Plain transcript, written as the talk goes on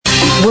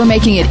We're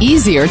making it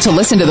easier to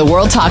listen to the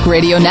World Talk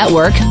Radio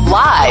Network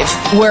live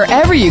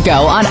wherever you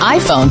go on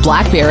iPhone,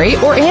 BlackBerry,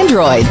 or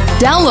Android.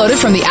 Download it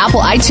from the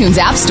Apple iTunes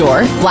App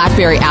Store,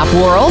 BlackBerry App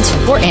World,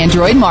 or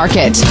Android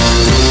Market.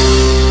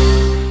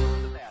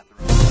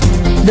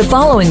 The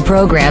following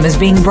program is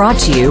being brought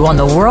to you on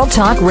the World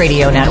Talk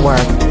Radio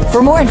Network.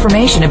 For more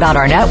information about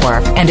our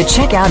network and to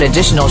check out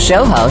additional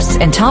show hosts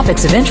and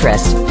topics of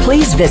interest,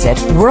 please visit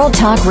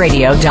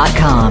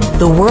worldtalkradio.com.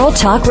 The World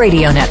Talk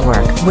Radio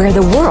Network, where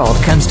the world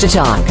comes to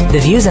talk. The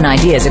views and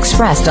ideas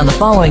expressed on the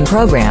following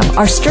program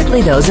are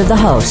strictly those of the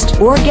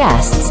host or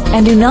guests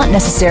and do not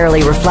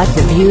necessarily reflect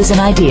the views and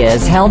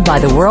ideas held by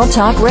the World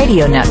Talk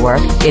Radio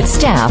Network, its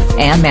staff,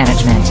 and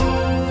management.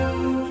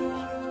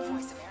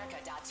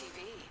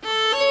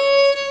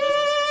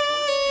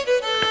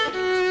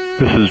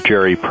 This is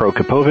Jerry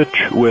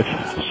Prokopowicz with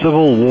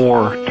Civil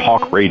War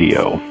Talk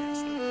Radio.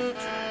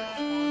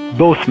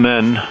 Both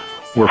men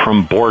were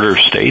from border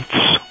states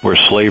where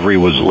slavery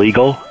was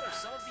legal.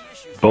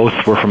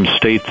 Both were from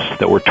states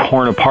that were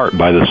torn apart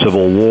by the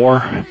Civil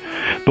War.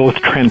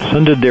 Both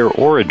transcended their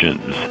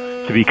origins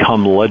to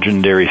become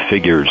legendary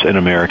figures in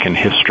American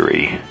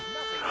history.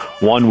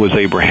 One was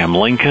Abraham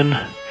Lincoln.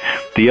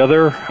 The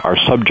other, our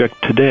subject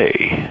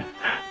today,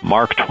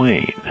 Mark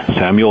Twain,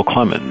 Samuel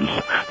Clemens,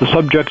 the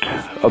subject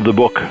of the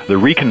book, The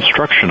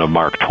Reconstruction of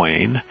Mark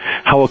Twain,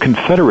 How a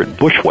Confederate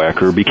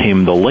Bushwhacker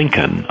Became the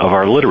Lincoln of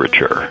Our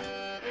Literature.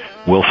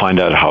 We'll find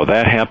out how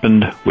that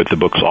happened with the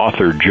book's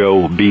author,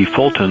 Joe B.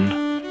 Fulton,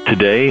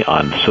 today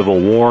on Civil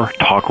War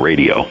Talk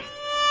Radio.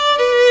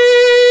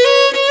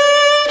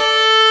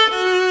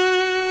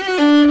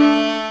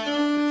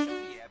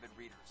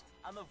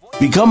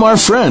 Become our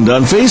friend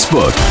on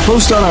Facebook.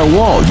 Post on our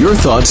wall your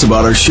thoughts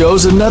about our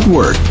shows and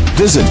network.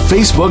 Visit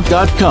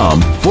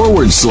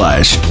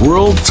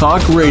facebook.com/World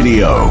Talk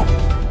Radio.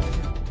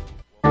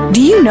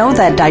 Do you know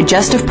that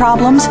digestive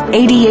problems,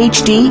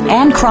 ADHD,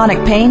 and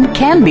chronic pain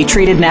can be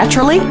treated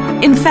naturally?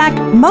 In fact,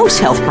 most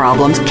health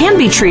problems can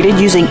be treated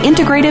using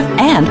integrative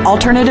and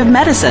alternative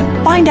medicine.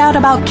 Find out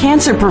about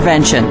cancer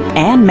prevention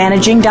and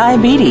managing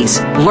diabetes.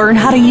 Learn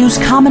how to use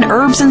common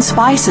herbs and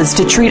spices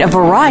to treat a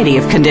variety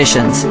of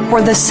conditions.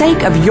 For the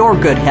sake of your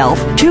good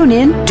health, tune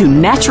in to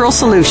Natural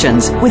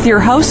Solutions with your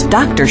host,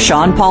 Dr.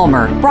 Sean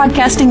Palmer,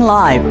 broadcasting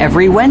live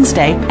every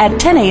Wednesday at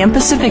 10 a.m.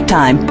 Pacific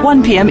Time,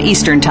 1 p.m.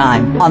 Eastern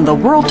Time on the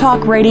World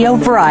Talk Radio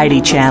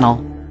Variety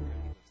Channel.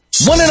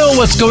 Want to know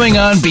what's going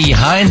on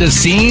behind the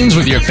scenes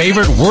with your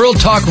favorite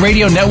World Talk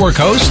Radio Network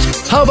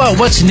host? How about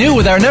what's new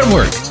with our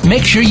network?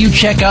 Make sure you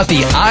check out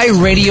the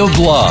iRadio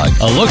blog,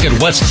 a look at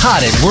what's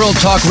hot at World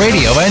Talk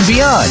Radio and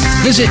beyond.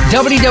 Visit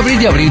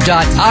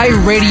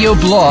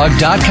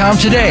www.iradioblog.com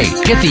today.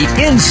 Get the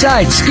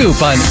inside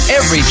scoop on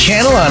every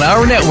channel on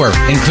our network,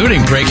 including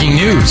breaking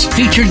news,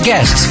 featured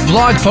guests,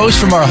 blog posts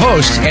from our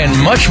hosts, and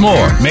much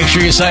more. Make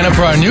sure you sign up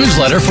for our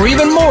newsletter for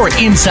even more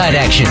inside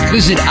action.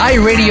 Visit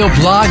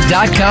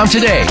iradioblog.com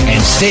today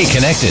and stay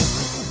connected.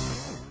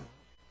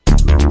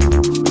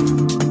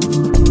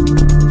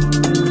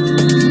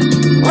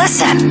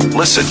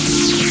 Listen.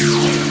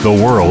 The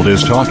world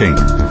is talking.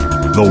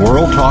 The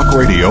World Talk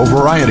Radio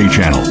Variety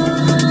Channel.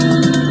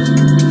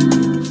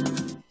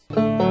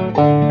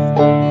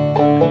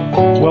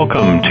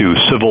 Welcome to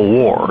Civil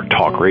War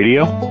Talk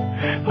Radio.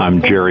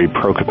 I'm Jerry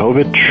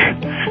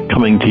Prokopowicz,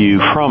 coming to you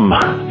from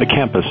the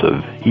campus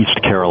of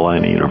East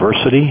Carolina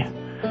University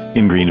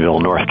in Greenville,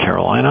 North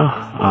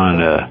Carolina,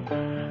 on a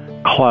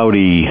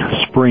cloudy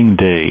spring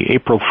day,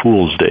 April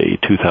Fool's Day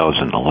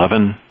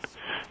 2011,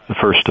 the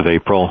 1st of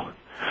April.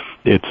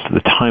 It's the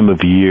time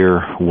of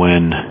year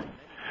when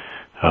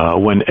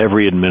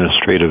every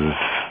administrative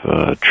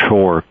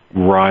chore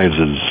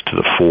rises to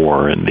the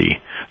fore and the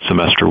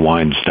semester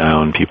winds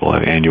down. People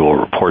have annual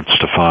reports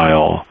to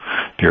file.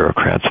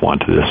 Bureaucrats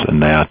want this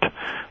and that.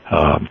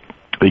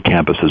 The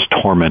campus is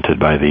tormented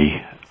by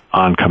the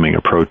oncoming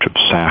approach of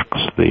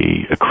SACS,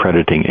 the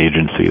accrediting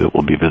agency that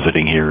will be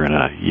visiting here in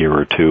a year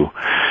or two,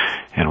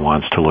 and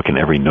wants to look in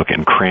every nook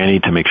and cranny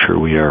to make sure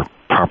we are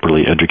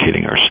properly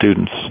educating our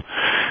students.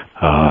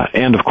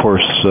 And, of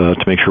course, to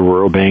make sure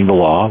we're obeying the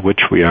law,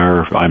 which we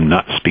are. I'm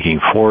not speaking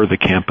for the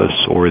campus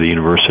or the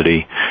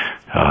university.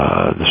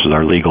 This is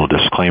our legal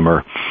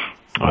disclaimer,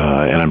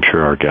 and I'm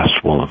sure our guests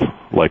will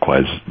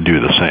likewise do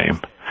the same.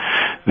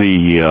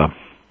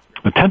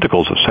 The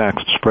tentacles of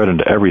SACS spread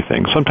into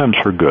everything, sometimes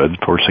for good,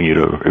 forcing you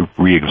to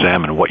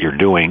re-examine what you're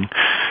doing,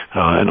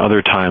 and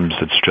other times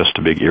it's just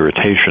a big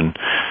irritation.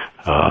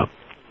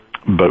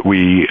 But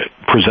we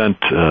present,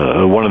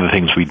 one of the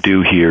things we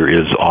do here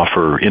is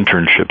offer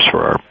internships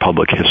for our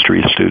public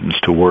history students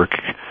to work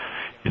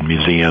in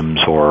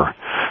museums or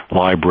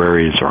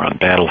libraries or on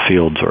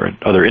battlefields or in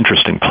other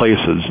interesting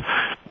places.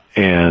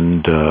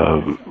 And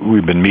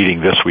we've been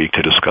meeting this week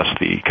to discuss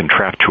the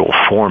contractual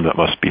form that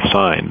must be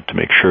signed to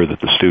make sure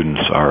that the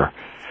students are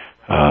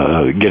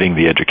getting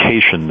the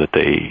education that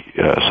they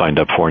signed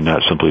up for,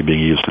 not simply being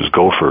used as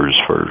gophers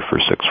for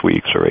 6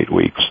 weeks or 8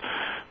 weeks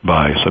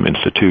by some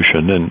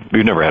institution. And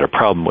we've never had a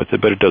problem with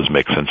it, but it does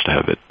make sense to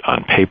have it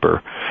on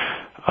paper.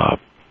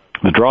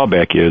 The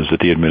drawback is that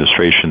the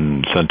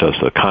administration sent us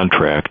a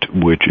contract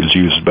which is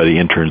used by the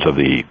interns of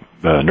the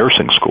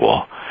nursing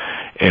school,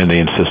 and they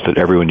insist that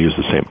everyone use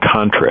the same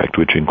contract,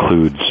 which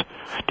includes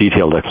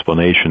detailed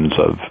explanations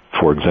of,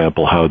 for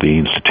example, how the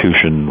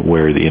institution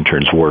where the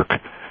interns work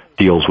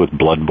deals with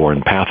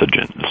bloodborne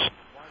pathogens.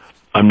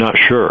 I'm not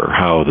sure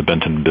how the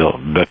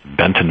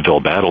Bentonville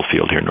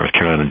battlefield here in North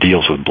Carolina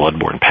deals with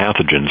bloodborne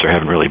pathogens. There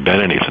haven't really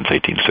been any since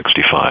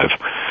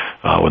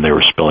 1865 when they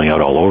were spilling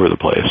out all over the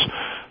place.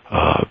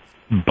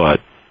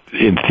 But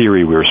in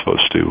theory, we were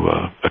supposed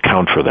to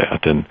account for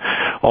that. And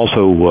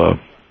also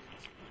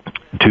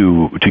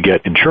to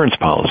get insurance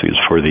policies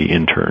for the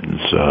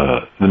interns.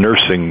 The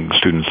nursing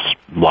students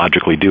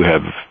logically do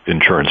have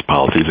insurance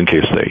policies in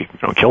case they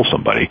kill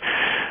somebody.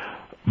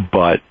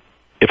 But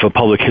if a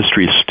public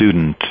history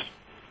student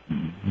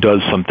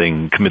does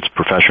something, commits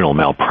professional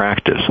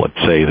malpractice, let's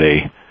say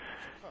they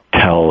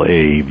tell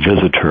a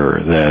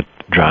visitor that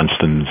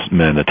Johnston's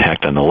men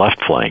attacked on the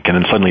left flank, and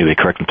then suddenly they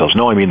correct themselves,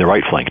 no, I mean the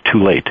right flank,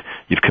 too late,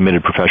 you've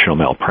committed professional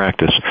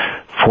malpractice.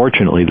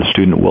 Fortunately, the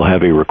student will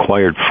have a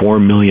required $4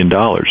 million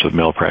of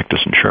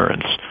malpractice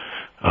insurance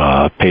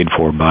paid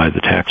for by the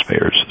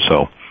taxpayers.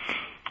 So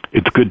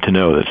it's good to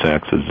know that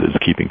Sachs is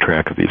keeping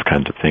track of these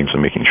kinds of things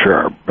and making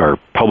sure our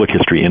public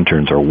history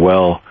interns are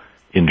well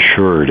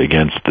insured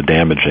against the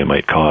damage they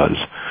might cause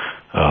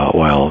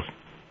while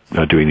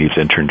doing these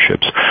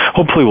internships.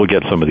 Hopefully we'll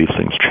get some of these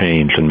things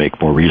changed and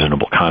make more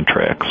reasonable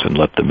contracts and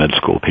let the med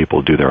school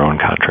people do their own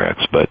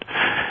contracts. But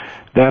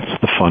that's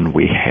the fun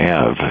we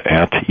have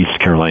at East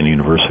Carolina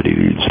University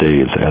these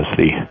days as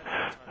the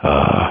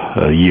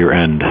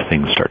year-end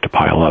things start to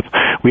pile up.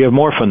 We have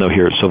more fun, though,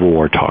 here at Civil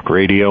War Talk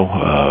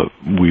Radio.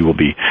 We will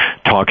be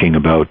talking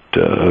about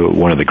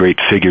one of the great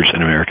figures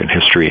in American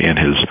history and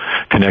his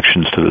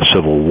connections to the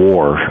Civil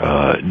War,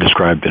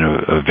 described in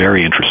a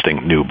very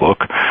interesting new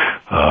book.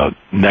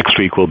 Next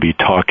week, we'll be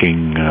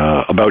talking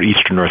about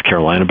Eastern North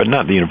Carolina, but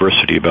not the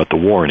university, about the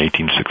war in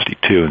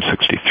 1862 and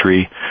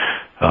 63.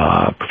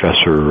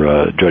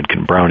 Professor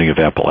Judkin Browning of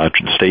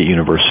Appalachian State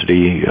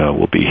University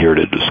will be here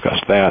to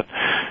discuss that.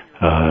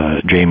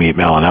 Jamie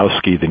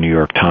Malinowski, the New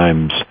York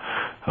Times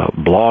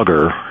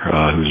blogger,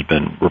 who's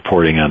been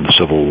reporting on the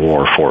Civil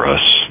War for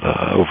us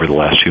over the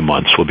last few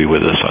months, will be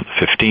with us on the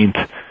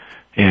 15th.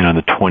 And on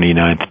the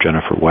 29th,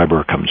 Jennifer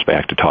Weber comes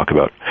back to talk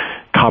about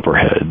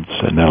Copperheads,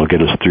 and that'll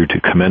get us through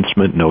to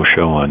commencement. No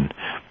show on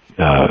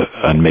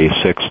May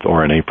 6th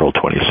or on April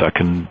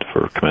 22nd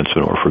for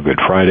commencement or for Good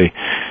Friday.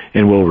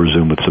 And we'll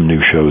resume with some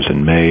new shows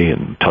in May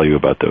and tell you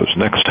about those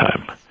next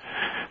time.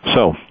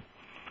 So,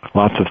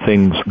 lots of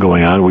things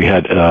going on. We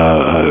had it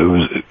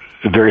was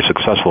a very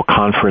successful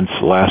conference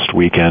last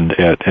weekend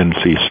at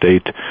NC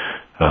State.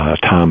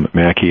 Tom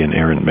Mackey and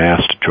Aaron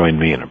Mast joined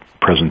me in a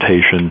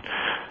presentation.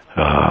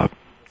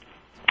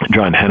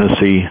 John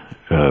Hennessy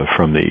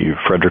from the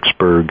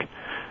Fredericksburg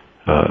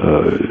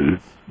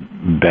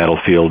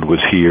battlefield was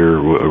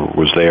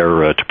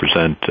there to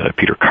present.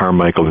 Peter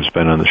Carmichael, who's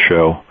been on the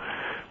show.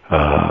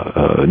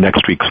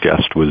 Next week's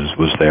guest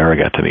was there. I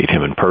got to meet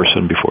him in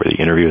person before the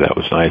interview. That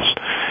was nice.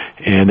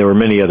 And there were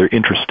many other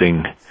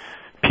interesting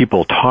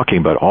people talking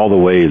about all the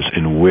ways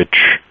in which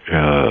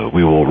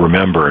we will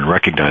remember and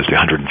recognize the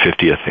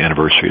 150th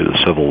anniversary of the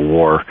Civil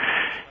War,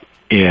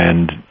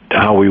 and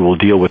how we will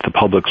deal with the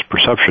public's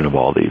perception of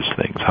all these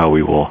things, how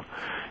we will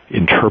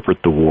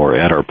interpret the war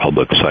at our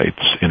public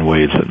sites in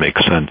ways that make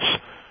sense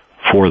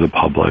for the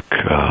public.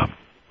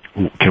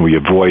 Can we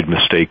avoid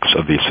mistakes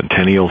of the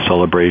centennial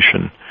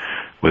celebration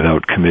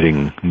without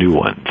committing new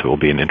ones? It will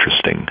be an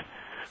interesting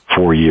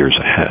 4 years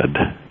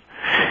ahead.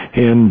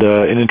 And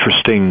an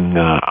interesting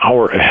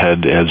hour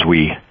ahead as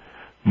we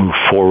move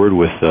forward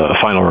with a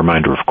final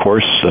reminder, of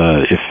course,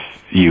 if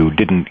you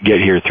didn't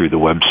get here through the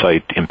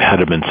website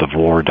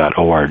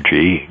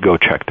impedimentsofwar.org, go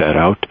check that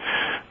out.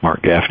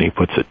 Mark Gaffney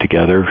puts it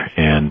together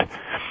and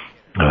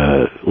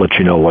lets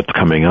you know what's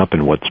coming up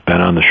and what's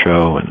been on the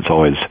show, and it's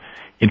always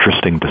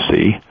interesting to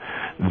see.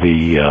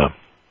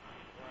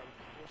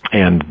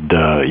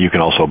 You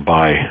can also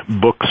buy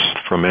books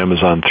from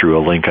Amazon through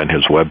a link on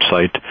his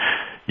website.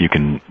 You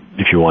can,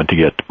 if you want to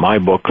get my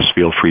books,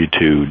 feel free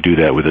to do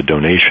that with a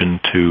donation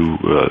through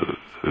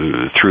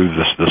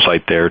the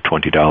site there.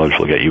 $20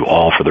 will get you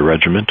All for the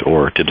Regiment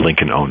or Did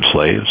Lincoln Own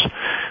Slaves?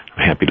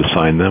 I'm happy to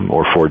sign them,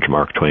 or forge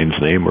Mark Twain's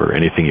name, or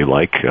anything you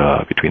like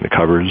between the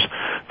covers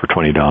for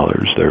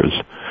 $20. There's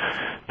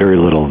very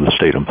little the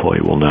state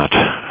employee will not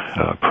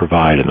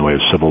provide in the way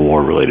of Civil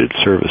War-related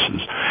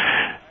services.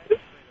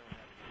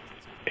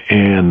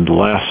 And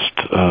last,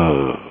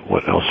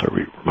 what else are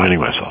we reminding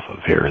myself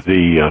of here?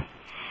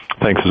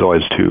 Thanks as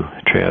always to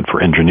Chad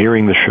for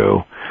engineering the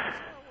show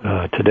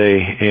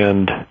today.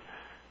 And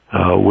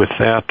with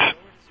that,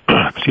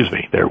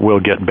 we'll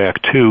get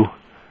back to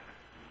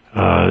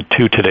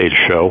today's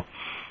show.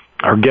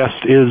 Our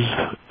guest is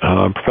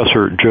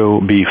Professor Joe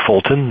B.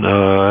 Fulton.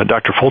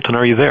 Dr. Fulton,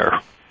 are you there?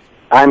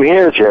 I'm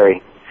here,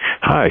 Jerry.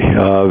 Hi.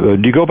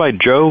 Do you go by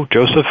Joe,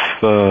 Joseph?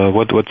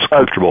 What's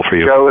comfortable for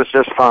you? Joe is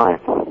just fine.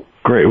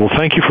 Great. Well,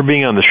 thank you for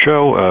being on the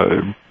show.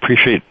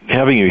 Appreciate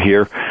having you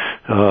here.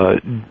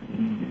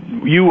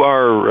 You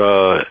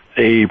are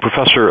a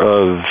professor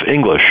of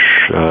English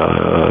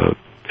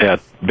at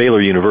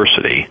Baylor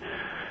University.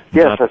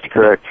 Yes, that's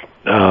correct.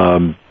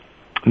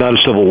 Not a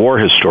Civil War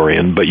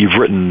historian, but you've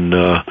written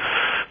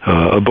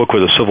a book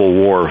with a Civil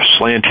War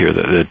slant here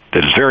that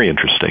is very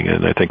interesting,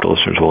 and I think the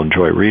listeners will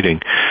enjoy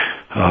reading.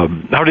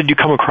 How did you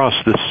come across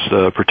this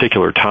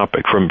particular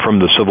topic, from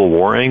the Civil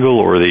War angle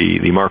or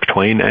the Mark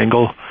Twain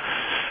angle?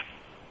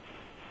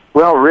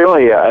 Well,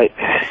 really, it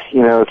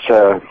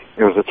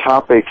was a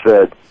topic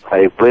that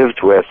I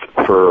lived with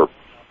for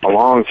a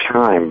long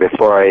time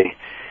before I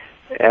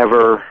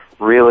ever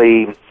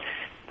really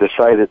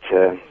decided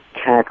to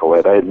tackle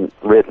it. I'd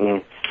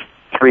written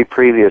 3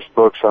 previous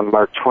books on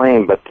Mark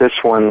Twain, but this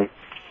one,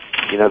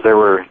 there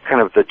were kind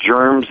of the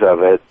germs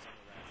of it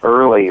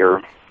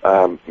earlier,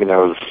 it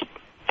was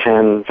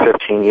 10,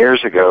 15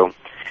 years ago,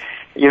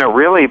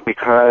 really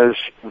because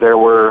there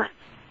were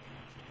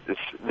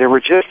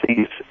just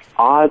these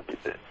odd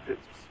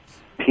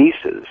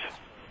pieces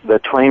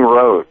that Twain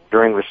wrote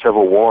during the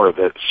Civil War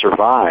that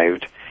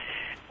survived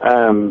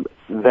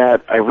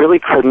that I really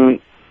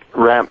couldn't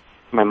wrap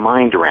my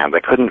mind around. I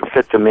couldn't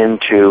fit them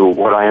into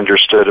what I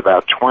understood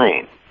about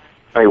Twain.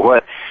 I mean,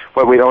 what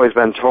we'd always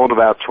been told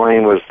about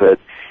Twain was that,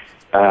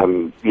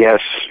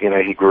 yes,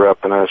 he grew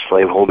up in a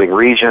slave-holding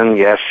region.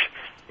 Yes,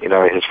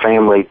 his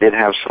family did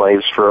have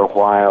slaves for a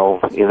while,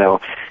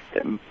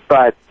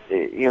 but,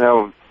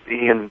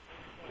 he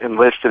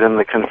enlisted in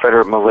the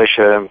Confederate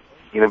militia,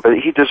 but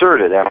he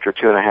deserted after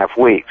 2.5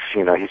 weeks.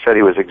 He said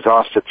he was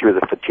exhausted through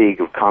the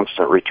fatigue of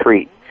constant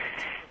retreat.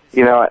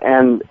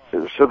 And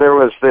so there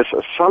was this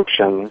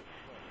assumption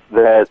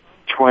that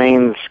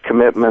Twain's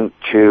commitment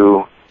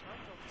to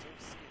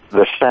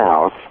the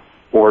South,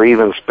 or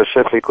even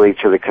specifically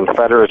to the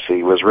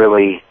Confederacy, was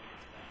really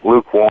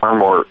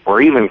lukewarm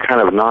or even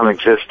kind of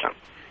non-existent.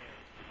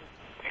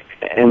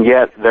 And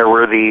yet there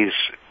were these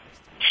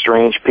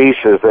strange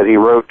pieces that he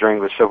wrote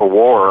during the Civil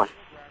War,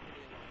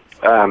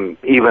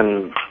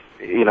 even,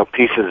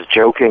 pieces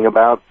joking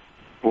about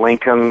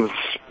Lincoln's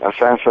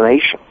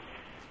assassination,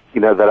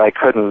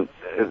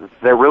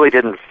 that really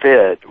didn't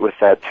fit with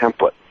that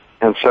template.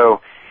 And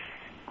so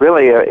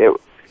really,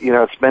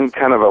 it's been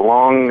kind of a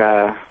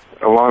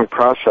long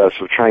process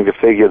of trying to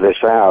figure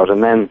this out.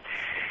 And then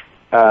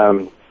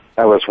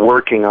I was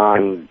working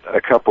on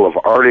a couple of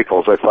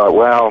articles. I thought,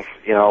 well,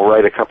 I'll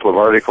write a couple of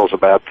articles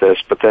about this.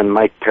 But then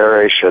Mike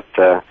Parrish at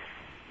the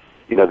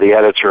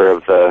editor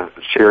of the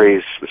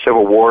series, the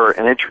Civil War,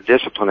 an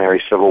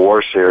interdisciplinary Civil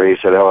War series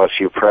at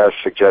LSU Press,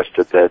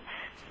 suggested that,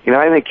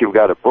 I think you've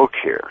got a book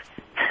here.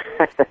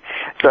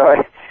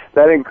 So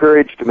that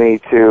encouraged me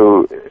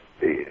to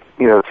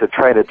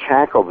try to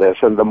tackle this.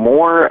 And the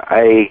more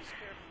I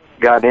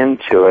got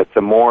into it,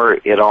 the more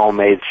it all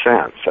made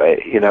sense. So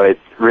it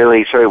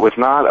was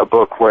not a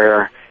book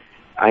where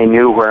I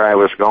knew where I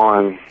was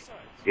going,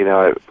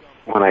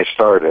 when I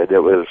started. It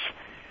was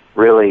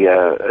really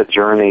a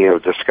journey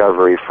of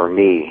discovery for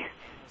me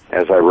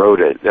as I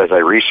wrote it, as I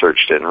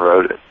researched it and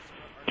wrote it.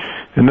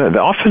 And that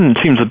often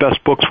seems the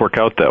best books work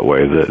out that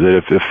way.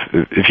 That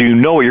if you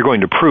know what you're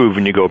going to prove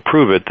and you go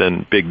prove it,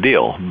 then big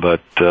deal. But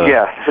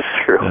yeah,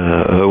 that's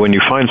true. When you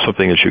find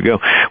something as you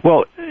go,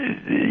 well,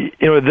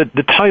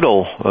 the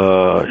title,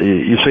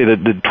 you say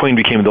that Twain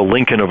became the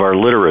Lincoln of our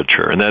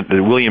literature, and that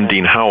William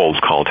Dean Howells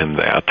called him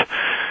that.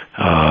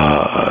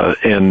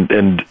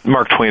 And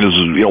Mark Twain is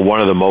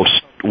one of the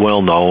most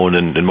well-known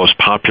and most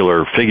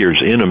popular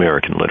figures in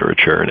American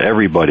literature, and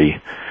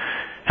everybody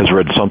has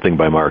read something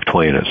by Mark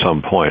Twain at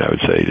some point. I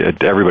would say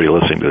everybody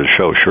listening to the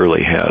show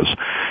surely has.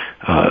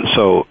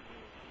 So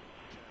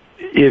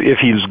if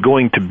he's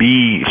going to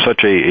be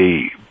such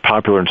a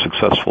popular and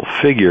successful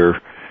figure,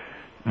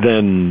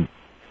 then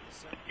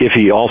if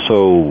he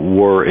also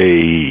were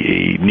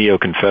a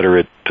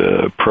neo-Confederate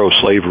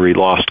pro-slavery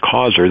lost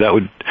causer,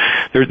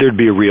 there'd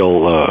be a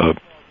real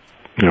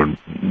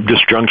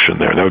disjunction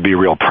there. That would be a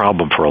real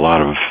problem for a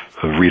lot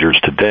of readers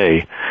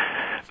today.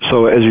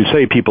 So as you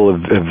say, people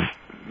have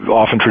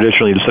often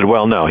traditionally said,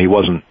 well, no, he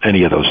wasn't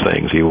any of those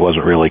things. He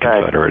wasn't really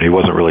Confederate. He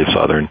wasn't really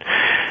Southern.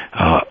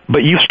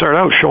 But you start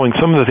out showing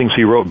some of the things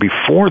he wrote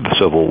before the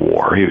Civil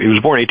War. He was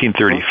born in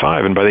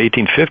 1835, and by the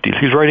 1850s,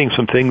 he's writing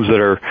some things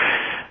that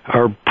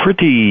are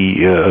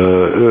pretty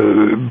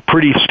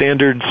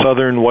standard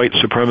Southern white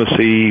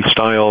supremacy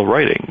style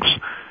writings.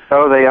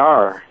 Oh, they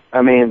are.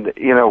 I mean,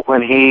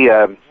 when he,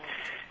 the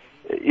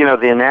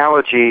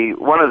analogy,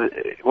 one of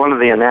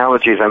the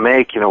analogies I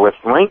make, with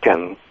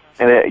Lincoln.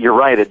 And you're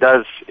right, it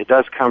does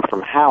come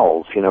from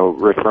Howells,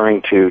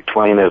 referring to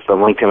Twain as the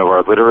Lincoln of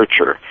our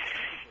literature.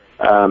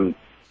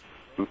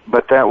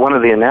 But that one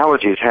of the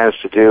analogies has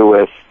to do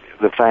with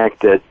the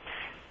fact that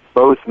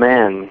both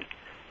men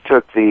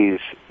took these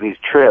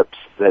trips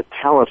that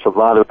tell us a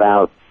lot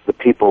about the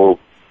people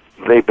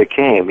they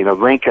became.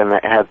 Lincoln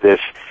had this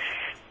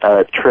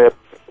trip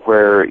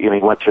where he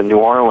went to New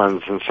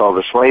Orleans and saw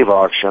the slave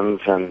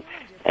auctions, and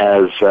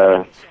as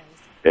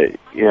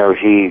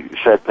he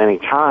said many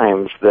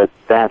times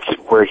that's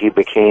where he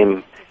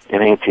became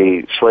an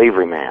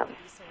anti-slavery man.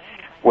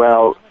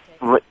 Well,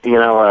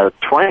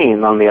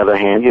 Twain, on the other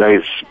hand,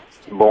 he's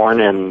born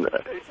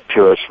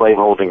to a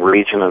slaveholding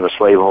region and a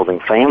slaveholding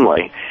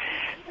family.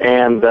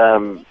 And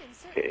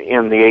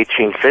in the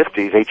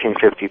 1850s,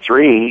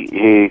 1853,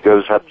 he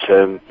goes up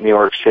to New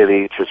York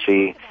City to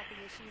see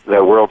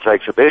the World's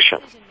Exhibition.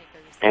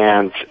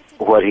 And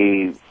what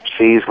he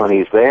sees when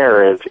he's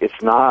there is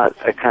it's not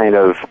a kind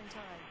of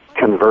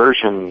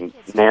conversion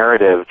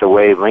narrative the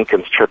way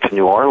Lincoln's trip to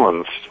New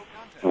Orleans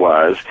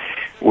was.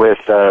 With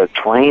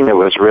Twain, it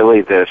was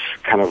really this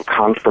kind of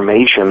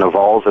confirmation of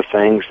all the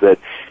things that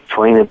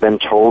Twain had been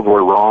told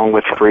were wrong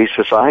with free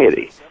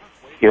society.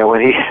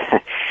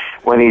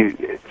 When he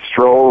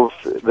strolls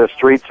the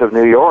streets of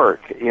New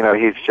York,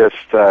 he's just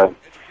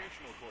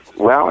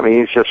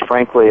he's just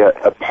frankly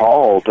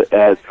appalled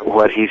at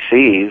what he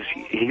sees.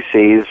 He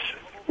sees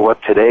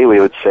what today we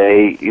would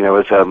say, is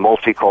a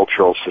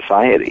multicultural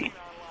society.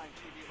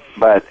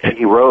 But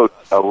he wrote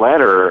a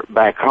letter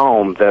back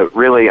home that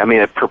really,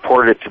 it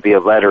purported to be a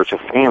letter to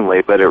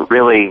family, but it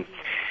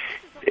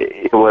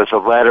was a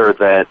letter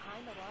that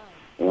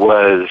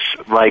was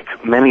like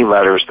many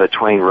letters that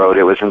Twain wrote.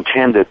 It was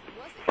intended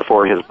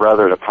for his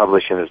brother to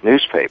publish in his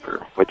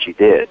newspaper, which he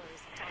did.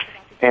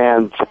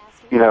 And,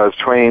 as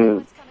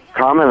Twain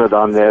commented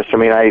on this,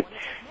 I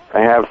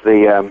have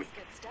the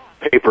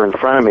paper in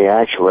front of me,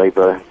 actually,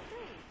 the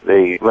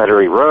letter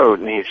he wrote,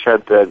 and he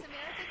said that,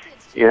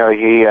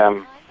 he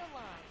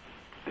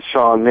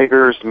saw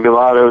niggers,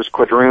 mulattoes,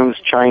 quadroons,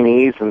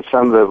 Chinese, and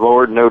some the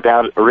Lord no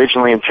doubt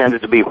originally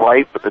intended to be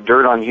white, but the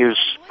dirt on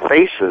Hugh's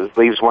faces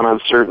leaves one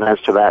uncertain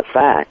as to that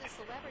fact.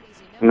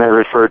 And they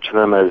referred to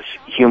them as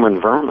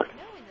human vermin.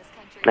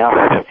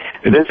 Now,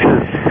 this is,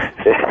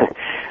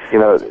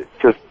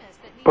 to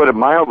put it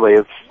mildly,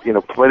 it's,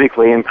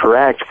 politically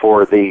incorrect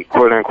for the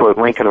quote-unquote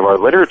Lincoln of our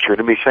literature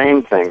to be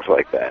saying things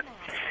like that.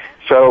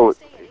 So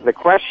the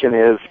question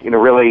is,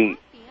 really,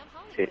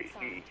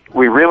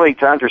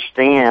 to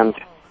understand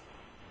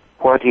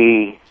what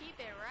he,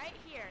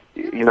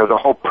 the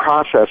whole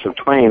process of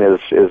Twain is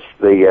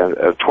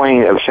the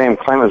Twain of Sam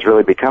Clemens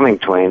really becoming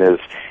Twain is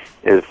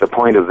the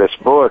point of this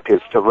book,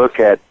 is to look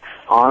at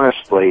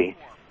honestly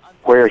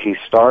where he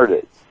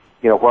started.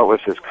 What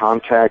was his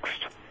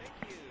context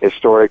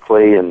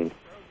historically and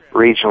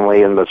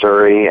regionally in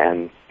Missouri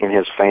and in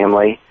his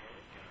family,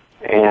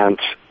 and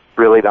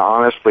really to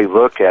honestly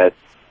look at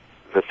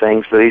the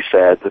things that he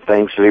said, the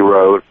things that he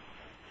wrote,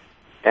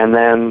 and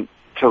then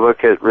to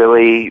look at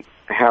really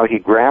how he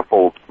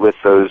grappled with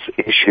those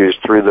issues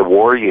through the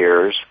war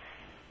years,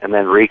 and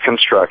then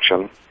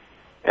Reconstruction,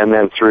 and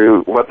then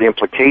through what the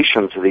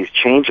implications of these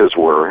changes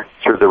were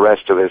through the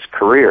rest of his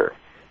career.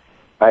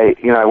 I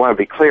want to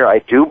be clear. I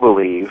do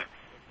believe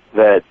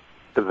that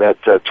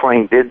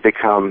Twain did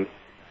become,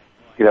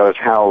 as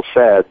Howells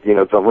said,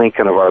 the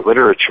Lincoln of our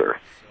literature.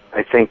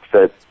 I think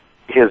that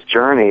his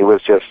journey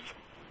was just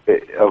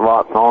a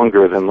lot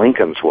longer than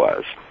Lincoln's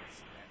was.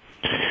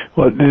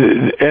 Well,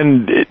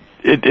 and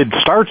it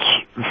starts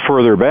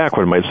further back,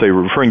 one might say,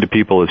 referring to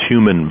people as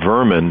human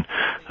vermin.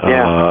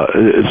 Yeah.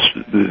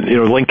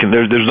 Lincoln,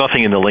 there's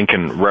nothing in the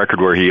Lincoln record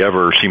where he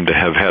ever seemed to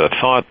have had a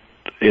thought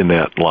in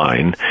that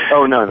line.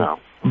 Oh, no.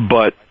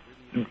 But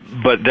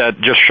that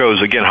just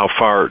shows again how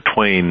far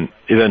Twain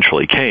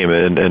eventually came,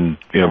 and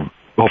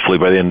hopefully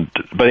by the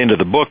end of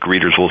the book,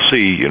 readers will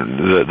see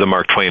the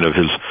Mark Twain of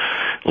his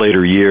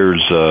later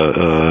years,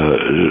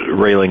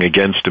 railing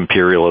against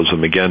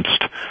imperialism,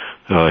 against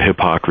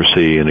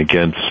hypocrisy, and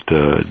against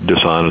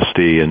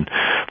dishonesty, and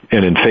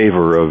in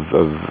favor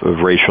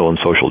of racial and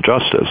social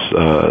justice.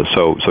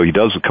 So he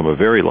does come a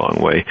very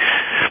long way.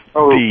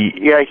 Oh,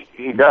 yeah,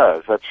 he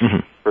does. That's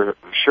for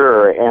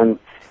sure. And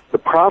the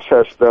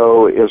process,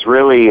 though, is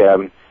really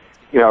a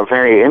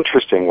very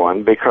interesting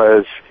one,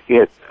 because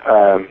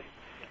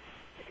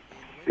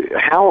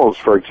Howells,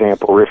 for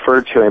example,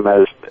 referred to him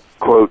as,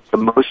 quote, the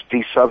most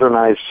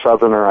de-Southernized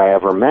Southerner I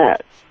ever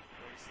met.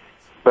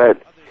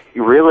 But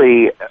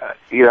really,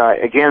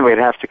 again, we'd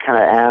have to kind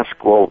of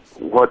ask, well,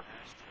 what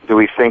do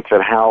we think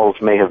that Howells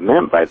may have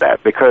meant by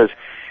that? Because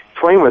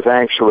Twain was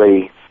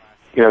actually,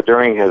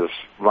 during his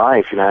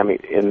life, when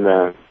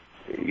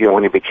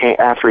he became,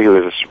 after he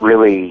was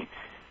really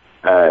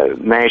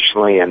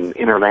nationally and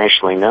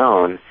internationally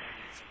known,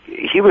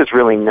 he was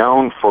really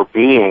known for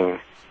being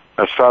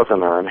a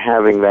Southerner and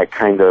having that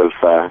kind of,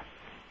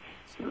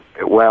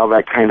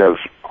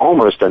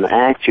 almost an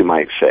act, you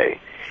might say.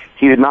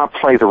 He did not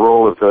play the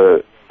role of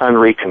the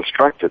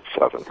unreconstructed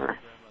Southerner,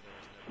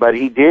 but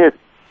he did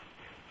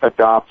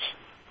adopt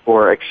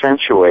or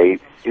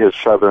accentuate his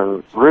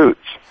Southern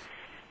roots.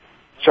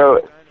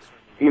 So,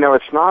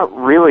 it's not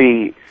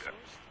really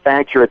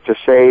accurate to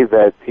say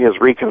that his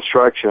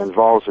Reconstruction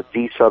involves a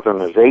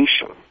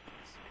de-Southernization,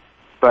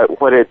 but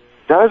what it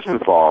does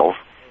involve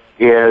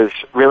is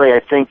really, I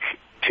think,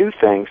 two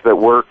things that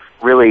work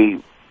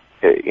really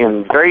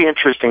in very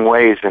interesting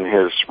ways in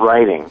his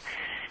writing.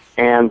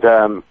 And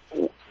on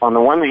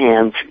the one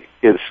hand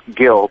is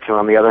guilt, and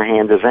on the other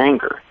hand is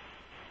anger.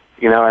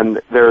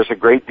 And there's a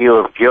great deal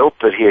of guilt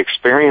that he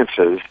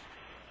experiences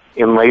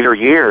in later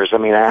years.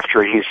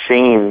 After he's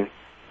seen,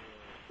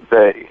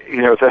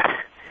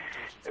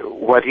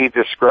 what he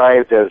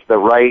described as the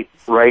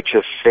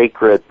righteous,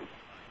 sacred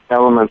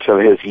elements of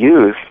his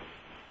youth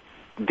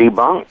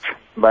debunked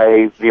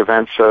by the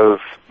events of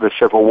the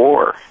Civil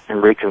War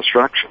and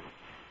Reconstruction.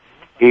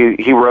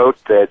 He wrote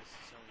that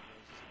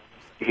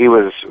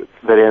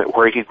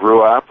where he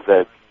grew up,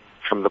 that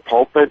from the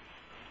pulpit,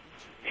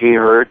 he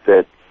heard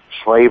that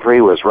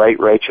slavery was right,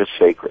 righteous,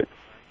 sacred.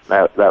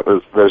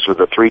 Those were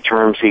the three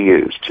terms he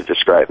used to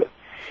describe it.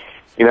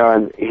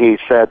 And he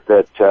said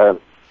that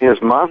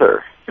his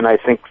mother, and I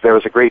think there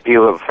was a great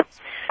deal of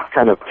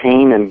kind of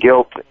pain and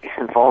guilt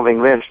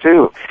involving this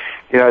too.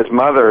 His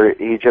mother,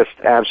 he just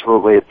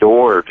absolutely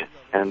adored,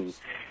 and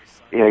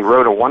he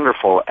wrote a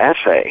wonderful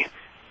essay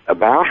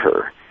about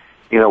her.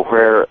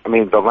 Where,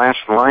 the last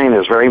line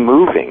is very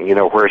moving.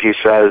 Where he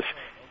says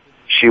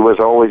she was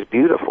always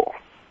beautiful.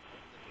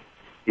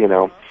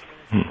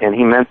 And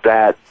he meant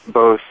that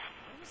both,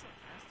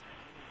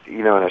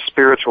 in a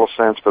spiritual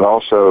sense, but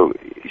also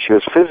she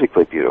was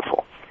physically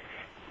beautiful.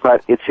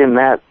 But it's in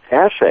that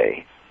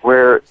essay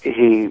where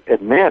he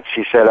admits,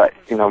 he said,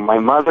 my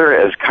mother,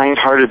 as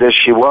kind-hearted as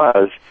she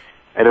was,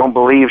 I don't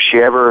believe she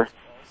ever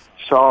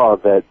saw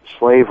that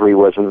slavery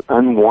was an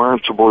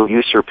unwarrantable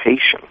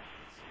usurpation.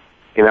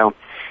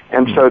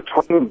 And so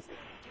Twain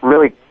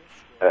really,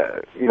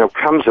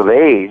 comes of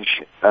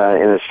age, in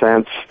a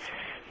sense,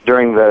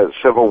 during the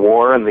Civil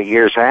War and the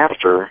years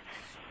after,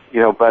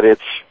 but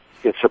it's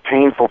a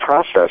painful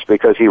process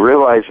because he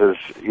realizes,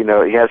 he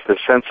has this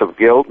sense of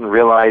guilt and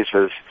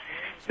realizes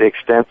the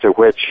extent to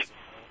which,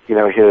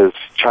 his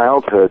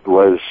childhood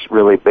was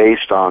really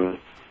based on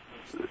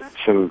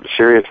some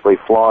seriously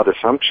flawed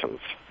assumptions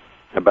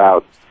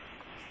about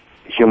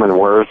human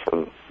worth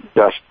and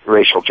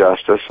racial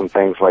justice and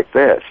things like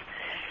this.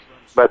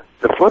 But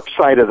the flip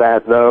side of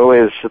that, though,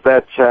 is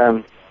that,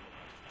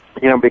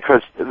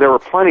 because there were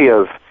plenty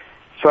of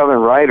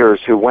Southern writers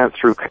who went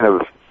through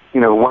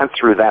went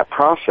through that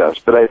process.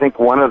 But I think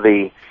one of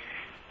the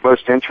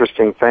most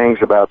interesting things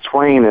about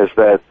Twain is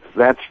that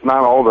that's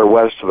not all there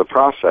was to the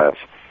process.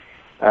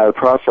 The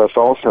process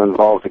also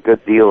involved a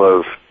good deal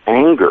of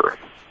anger.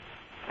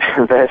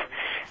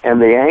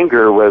 And the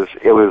anger was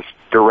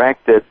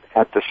directed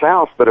at the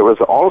South, but it was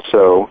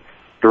also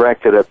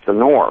directed at the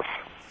North.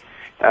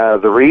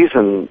 The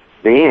reason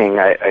being,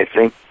 I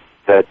think,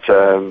 that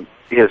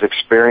his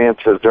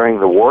experiences during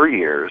the war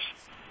years,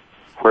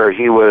 where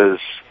he was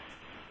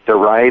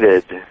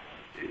derided,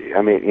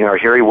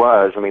 here he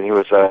was, he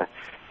was a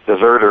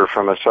deserter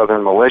from a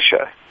Southern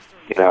militia,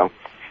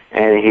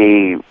 and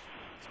he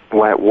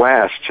went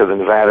west to the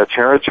Nevada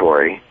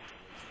Territory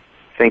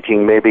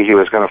thinking maybe he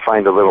was going to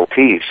find a little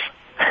peace.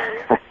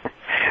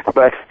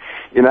 But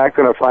you're not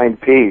going to find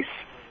peace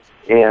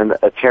in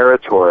a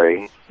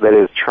territory that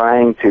is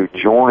trying to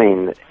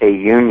join a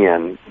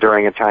union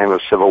during a time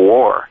of civil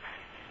war.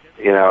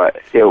 It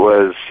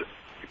was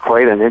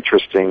quite an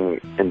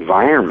interesting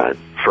environment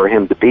for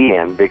him to be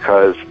in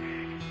because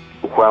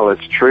while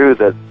it's true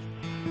that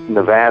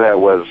Nevada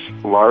was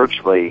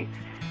largely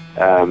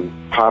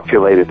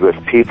populated with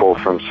people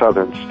from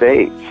southern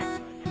states,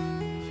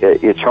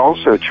 it's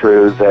also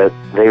true that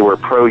they were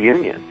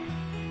pro-union.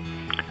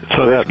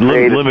 So that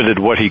limited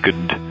what he could,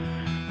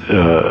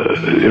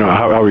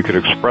 how he could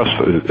express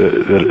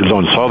his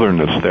own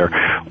southernness there.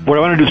 What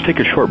I want to do is take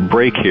a short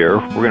break here.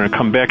 We're going to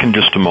come back in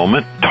just a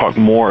moment, talk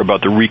more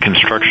about the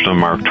reconstruction of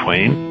Mark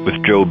Twain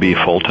with Joe B.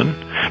 Fulton.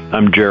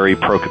 I'm Jerry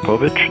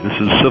Prokopovich. This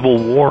is Civil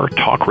War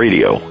Talk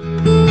Radio.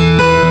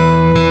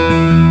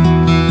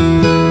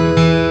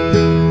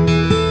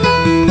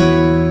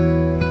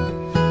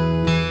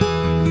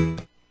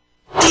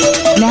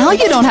 Now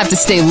you don't have to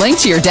stay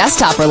linked to your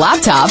desktop or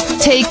laptop.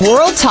 Take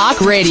World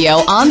Talk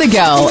Radio on the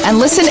go and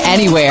listen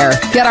anywhere.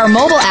 Get our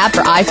mobile app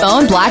for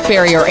iPhone,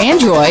 BlackBerry, or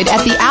Android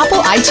at the Apple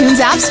iTunes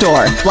App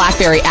Store,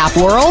 BlackBerry App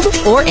World,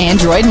 or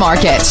Android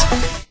Market.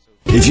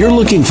 If you're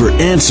looking for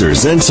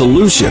answers and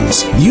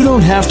solutions, you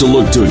don't have to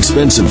look to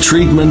expensive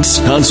treatments,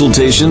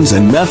 consultations,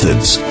 and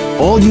methods.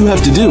 All you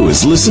have to do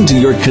is listen to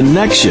your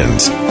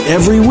connections.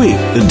 Every week,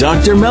 the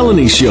Dr.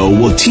 Melanie Show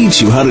will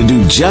teach you how to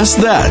do just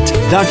that.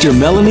 Dr.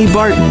 Melanie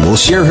Barton will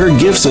share her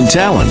gifts and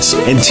talents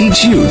and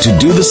teach you to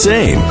do the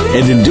same.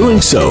 And in doing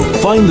so,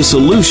 find the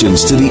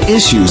solutions to the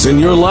issues in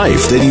your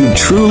life that you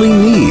truly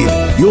need.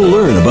 You'll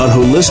learn about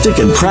holistic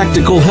and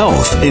practical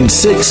health in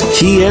 6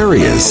 key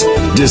areas.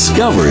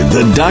 Discover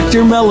the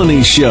Dr.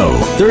 Melanie Show,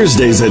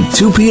 Thursdays at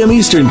 2 p.m.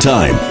 Eastern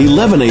Time,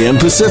 11 a.m.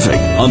 Pacific,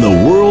 on the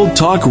World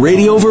Talk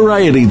Radio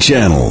Variety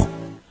Channel.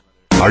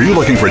 Are you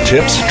looking for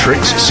tips,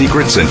 tricks,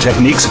 secrets, and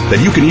techniques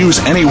that you can use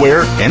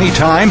anywhere,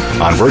 anytime,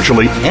 on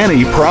virtually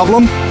any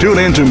problem? Tune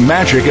in to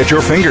Magic at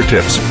Your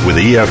Fingertips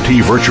with EFT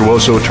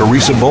virtuoso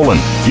Teresa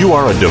Bolin. You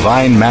are a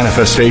divine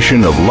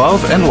manifestation of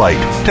love and light.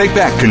 Take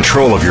back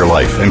control of your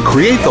life and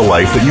create the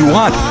life that you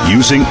want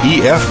using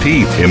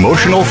EFT,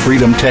 Emotional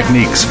Freedom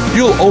Techniques.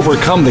 You'll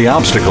overcome the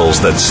obstacles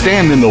that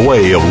stand in the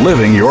way of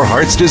living your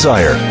heart's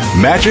desire.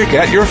 Magic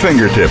at Your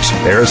Fingertips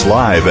airs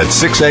live at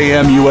 6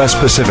 a.m. U.S.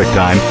 Pacific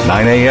Time,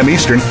 9 a.m.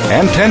 Eastern Eastern,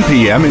 and 10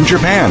 p.m. in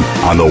Japan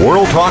on the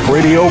World Talk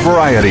Radio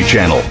Variety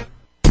Channel.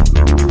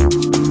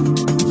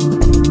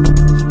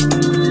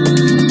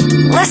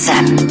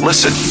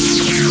 Listen.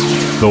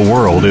 The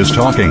world is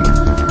talking.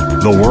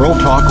 The World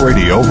Talk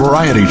Radio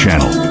Variety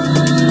Channel.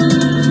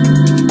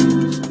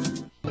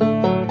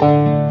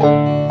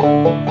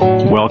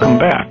 Welcome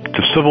back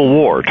to Civil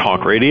War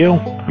Talk Radio.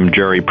 I'm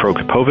Jerry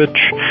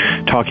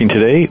Prokopowicz, talking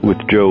today with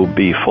Joe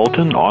B.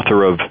 Fulton,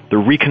 author of The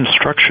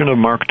Reconstruction of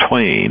Mark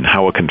Twain,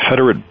 How a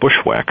Confederate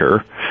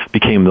Bushwhacker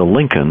Became the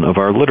Lincoln of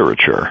Our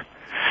Literature.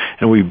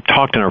 And we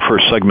talked in our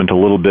first segment a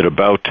little bit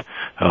about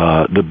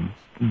the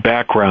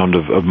background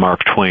of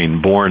Mark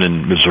Twain, born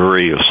in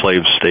Missouri, a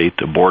slave state,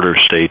 a border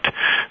state,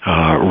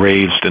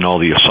 raised in all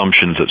the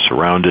assumptions that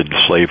surrounded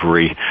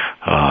slavery,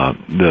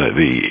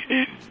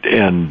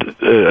 and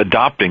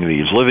adopting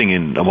these,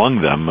 living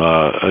among them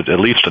at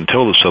least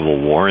until the Civil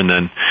War, and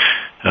then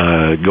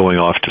going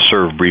off to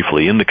serve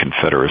briefly in the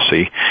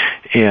Confederacy,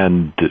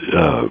 and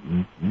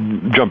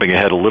jumping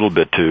ahead a little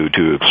bit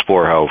to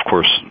explore how, of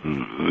course,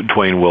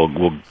 Twain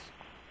will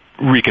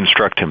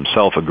reconstruct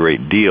himself a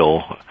great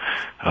deal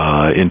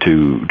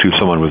into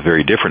someone with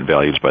very different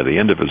values by the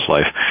end of his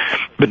life.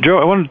 But Joe,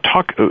 I want to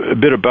talk a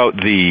bit about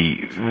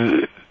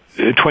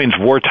Twain's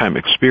wartime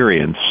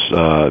experience,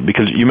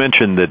 because you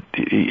mentioned that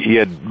he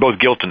had both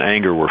guilt and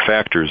anger were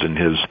factors in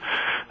his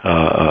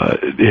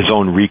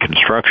own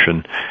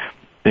reconstruction,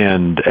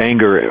 and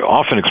anger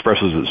often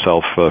expresses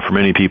itself for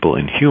many people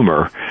in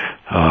humor.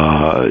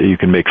 You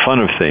can make fun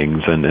of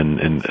things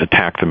and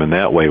attack them in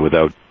that way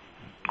without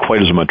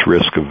quite as much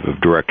risk of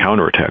direct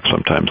counterattack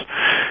sometimes.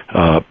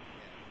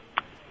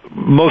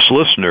 Most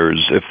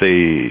listeners,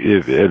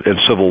 if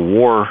Civil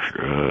War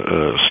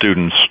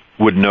students,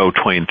 would know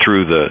Twain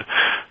through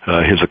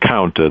his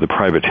account, The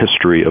Private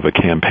History of a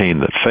Campaign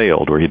That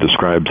Failed, where he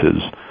describes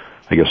his,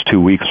 2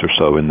 weeks or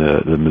so in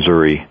the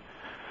Missouri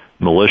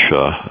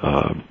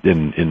militia,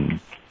 in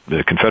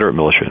the Confederate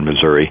militia in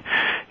Missouri.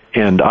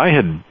 And I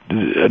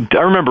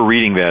remember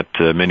reading that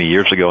many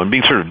years ago and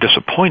being sort of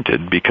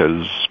disappointed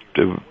because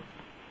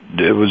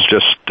it was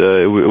just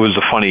it was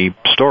a funny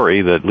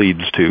story that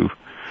leads to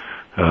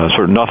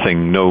sort of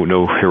nothing,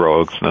 no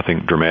heroics,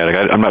 nothing dramatic.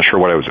 I'm not sure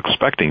what I was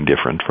expecting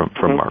different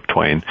from Mark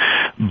Twain,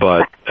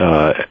 but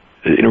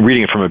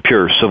reading it from a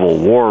pure Civil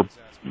War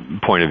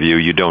point of view,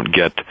 you don't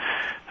get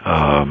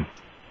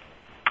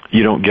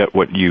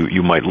what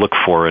you might look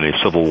for in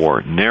a Civil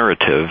War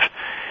narrative.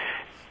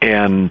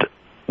 And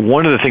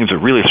one of the things that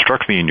really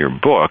struck me in your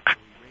book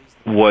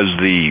was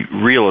the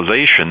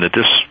realization that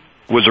this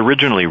was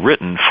originally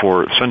written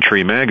for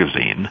Century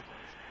Magazine,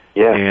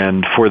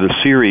 and for the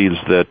series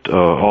that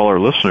all our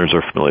listeners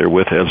are familiar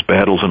with as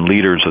Battles and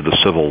Leaders of the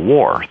Civil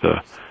War,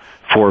 the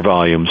 4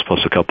 volumes plus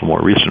a couple more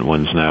recent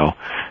ones now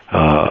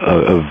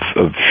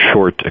of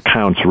short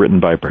accounts written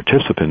by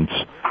participants.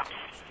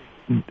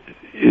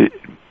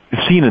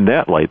 Seen in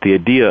that light, the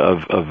idea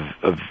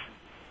of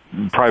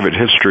Private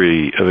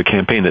History of a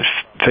Campaign That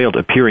Failed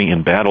appearing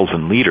in Battles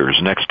and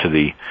Leaders next to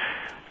the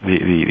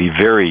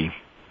very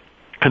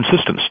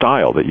consistent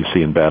style that you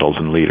see in Battles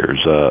and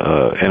Leaders,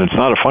 and it's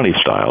not a funny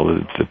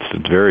style.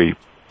 It's very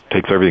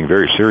takes everything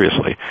very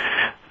seriously.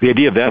 The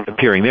idea of that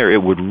appearing there,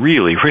 it would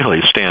really,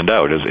 really stand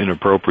out as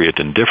inappropriate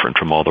and different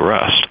from all the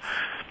rest.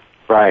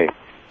 Right.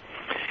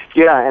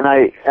 Yeah,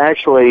 and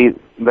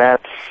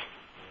that's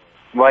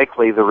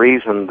likely the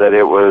reason that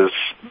it was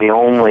the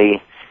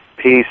only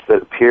piece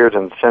that appeared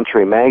in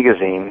Century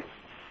Magazine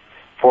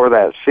for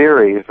that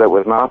series that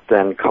was not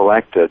then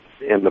collected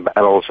in the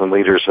Battles and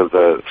Leaders of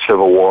the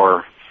Civil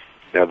War,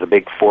 the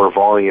big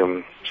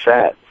 4-volume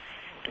set.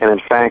 And in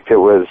fact, it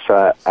was,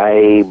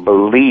 I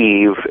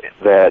believe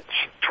that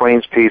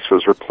Twain's piece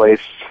was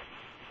replaced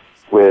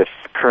with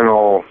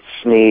Colonel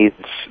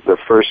Sneed's The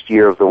First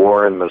Year of the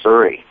War in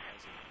Missouri,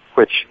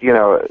 which,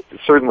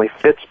 certainly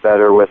fits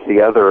better with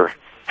the other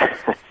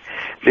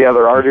the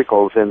other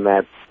articles in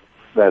that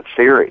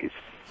series.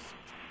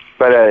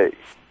 But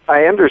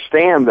I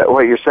understand that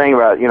what you're saying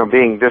about,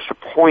 being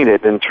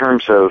disappointed in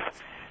terms of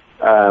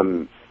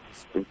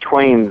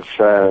Twain's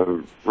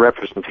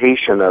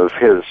representation of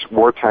his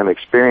wartime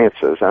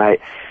experiences, and I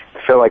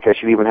feel like I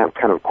should even have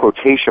kind of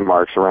quotation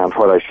marks around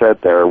what I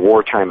said there,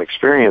 wartime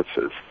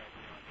experiences.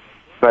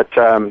 But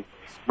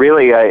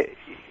really, it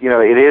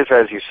is,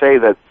 as you say,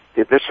 that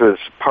this was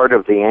part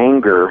of the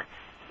anger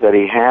that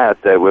he had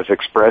that was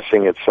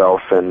expressing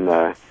itself in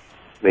the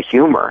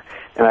humor.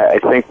 And I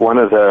think one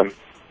of the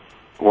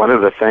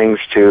things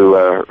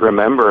to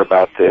remember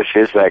about this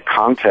is that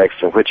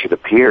context in which it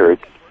appeared.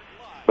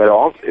 But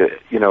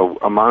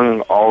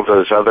among all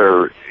those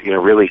other,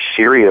 really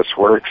serious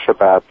works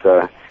about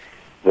the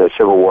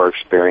Civil War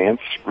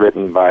experience,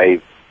 written by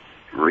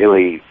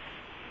really,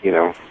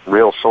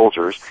 real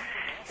soldiers,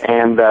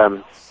 and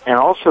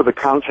also the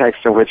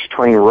context in which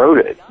Twain wrote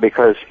it,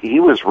 because he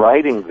was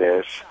writing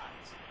this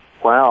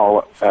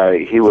while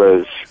he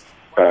was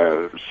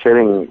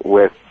sitting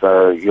with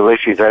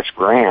Ulysses S.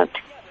 Grant,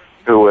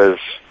 who was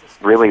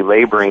really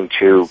laboring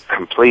to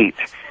complete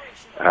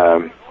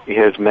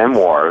his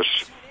memoirs,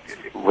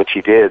 which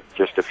he did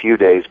just a few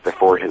days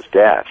before his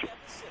death.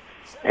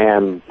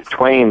 And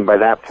Twain, by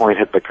that point,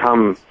 had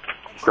become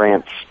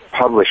Grant's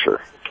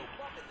publisher.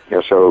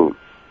 So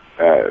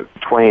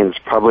Twain's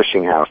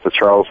publishing house, the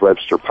Charles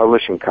Webster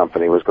Publishing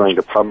Company, was going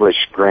to publish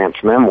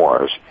Grant's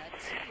memoirs.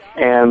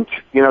 And,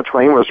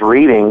 Twain was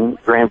reading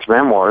Grant's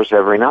memoirs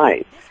every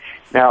night.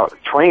 Now,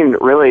 Twain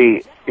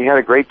really, he had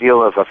a great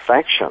deal of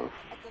affection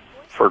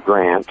for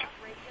Grant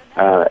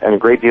and a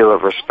great deal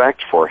of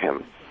respect for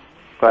him.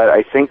 But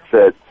I think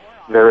that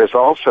there is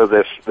also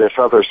this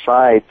other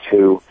side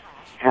to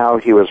how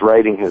he was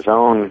writing his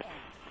own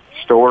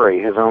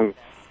story, his own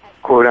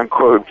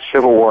quote-unquote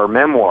Civil War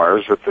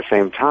memoirs at the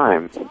same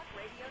time,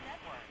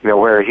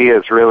 where he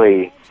is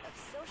really,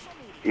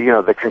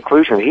 the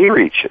conclusion he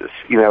reaches,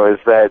 is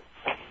that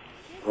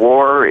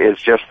war is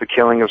just the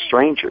killing of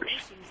strangers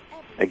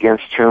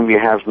against whom you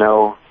have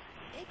no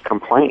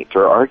complaint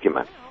or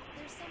argument,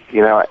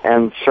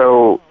 and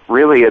so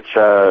really it's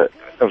a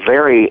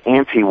very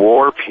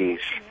anti-war piece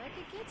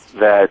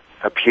that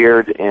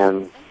appeared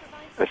in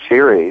a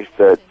series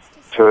that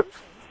took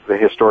the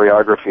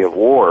historiography of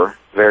war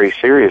very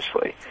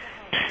seriously,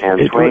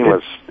 and Twain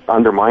was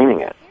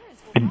undermining it.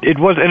 It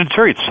was, and it's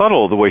very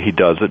subtle the way he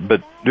does it,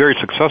 but very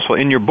successful.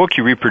 In your book,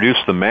 you reproduce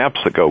the maps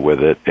that go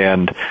with it,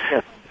 and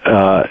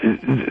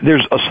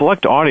there's a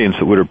select audience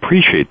that would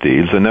appreciate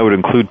these, and that would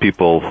include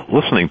people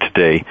listening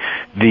today.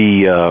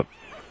 The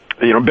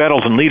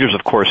Battles and Leaders,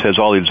 of course, has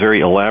all these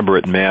very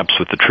elaborate maps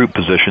with the troop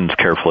positions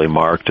carefully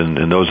marked,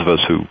 and those of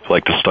us who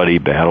like to study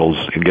battles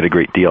can get a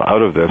great deal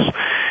out of this.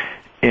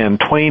 And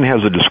Twain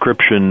has a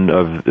description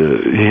of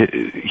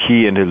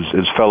he and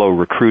his fellow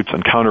recruits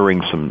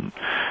encountering some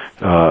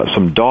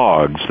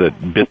dogs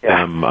that bit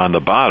them on the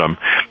bottom,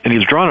 and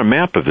he's drawn a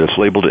map of this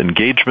labeled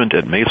 "Engagement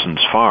at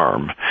Mason's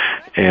Farm,"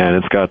 and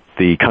it's got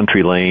the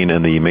country lane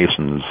and the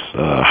Mason's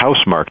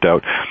house marked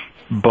out.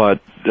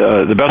 But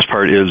the best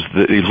part is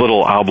these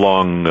little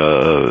oblong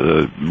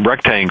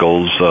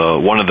rectangles,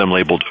 one of them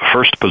labeled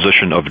first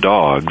position of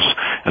dogs,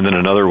 and then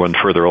another one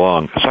further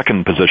along,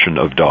 second position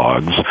of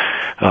dogs.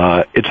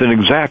 It's an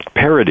exact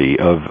parody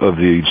of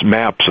these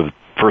maps of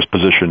first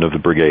position of the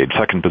brigade,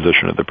 second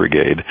position of the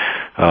brigade.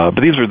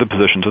 But these are the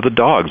positions of the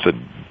dogs that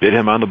bit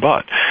him on the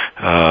butt.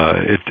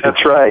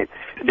 That's right.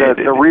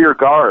 The rear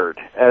guard.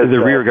 The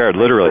rear guard,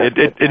 literally.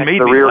 It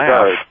made me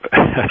laugh.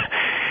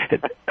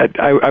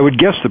 I would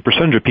guess the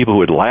percentage of people who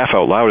would laugh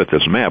out loud at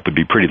this map would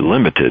be pretty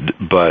limited,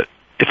 but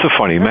it's a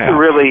funny map.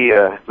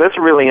 That's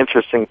a really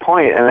interesting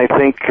point, and I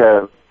think,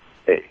 I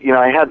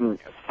hadn't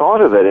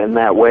thought of it in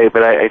that way,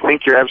 but I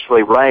think you're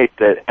absolutely right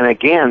that, and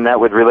again, that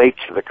would relate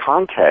to the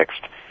context,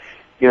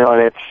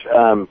 and it's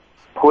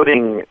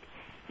putting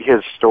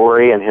his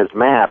story and his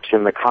maps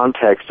in the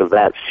context of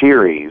that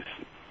series.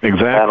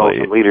 Exactly. Battles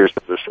and Leaders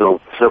of the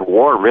Civil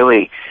War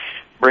really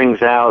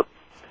brings out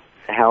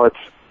how it's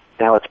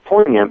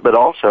poignant, but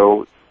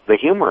also the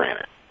humor in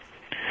it,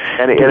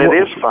 and it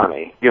is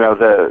funny. His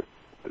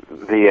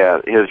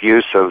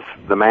use of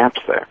the maps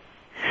there.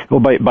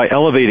 Well, by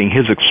elevating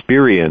his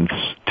experience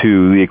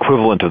to the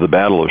equivalent of the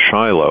Battle of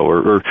Shiloh,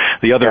 or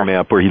the other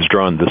map where he's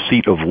drawn the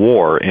seat of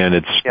war, and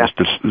it's just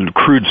this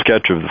crude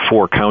sketch of the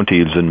 4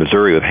 counties in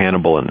Missouri with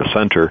Hannibal in the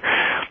center.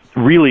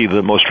 Really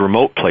the most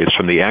remote place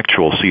from the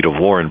actual seat of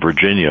war in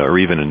Virginia or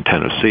even in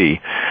Tennessee.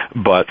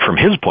 But from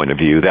his point of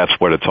view, that's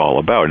what it's all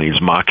about. And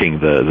he's mocking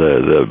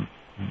the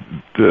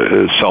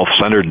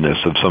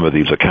self-centeredness of some of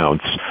these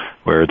accounts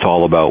where it's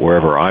all about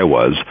wherever I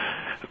was.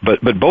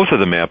 But both of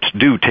the maps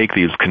do take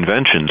these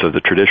conventions of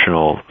the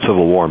traditional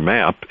Civil War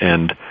map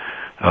and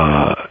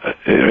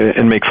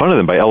make fun of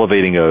them by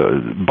elevating a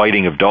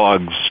biting of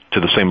dogs to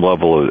the same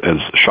level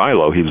as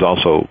Shiloh. He's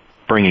also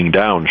bringing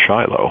down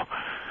Shiloh.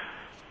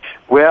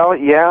 Well,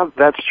 yeah,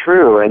 that's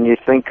true. And you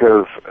think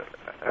of,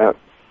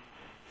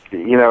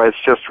 it's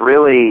just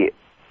really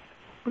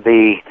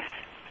the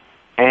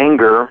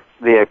anger,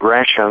 the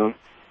aggression,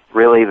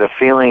 really the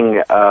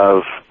feeling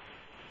of,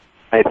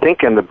 I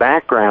think in the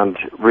background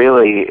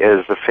really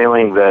is the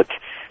feeling that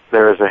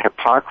there is a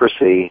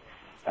hypocrisy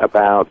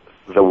about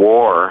the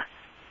war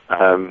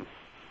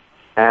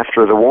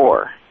after the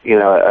war.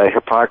 A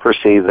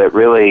hypocrisy that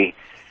really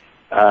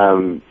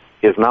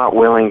is not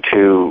willing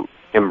to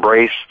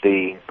embrace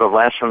the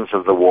lessons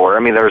of the war. I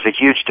mean, there was a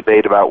huge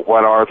debate about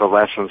what are the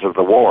lessons of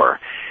the war,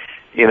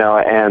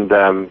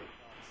 and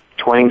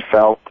Twain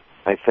felt,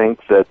 I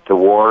think, that the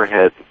war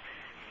had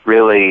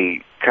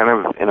really kind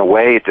of, in a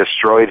way,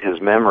 destroyed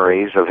his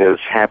memories of his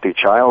happy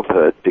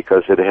childhood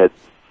because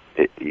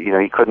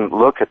he couldn't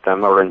look at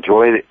them or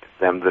enjoy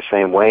them the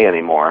same way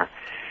anymore.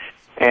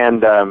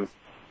 And,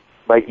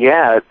 but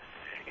yet,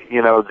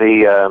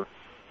 the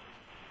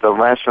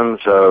lessons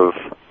of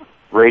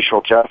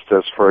racial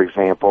justice, for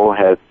example,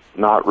 had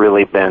not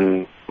really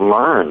been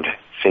learned,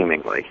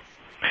 seemingly.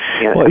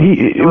 Well,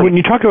 when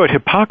you talk about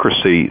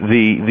hypocrisy,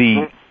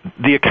 the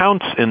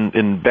accounts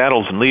in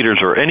Battles and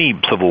Leaders, or any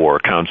Civil War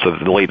accounts of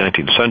the late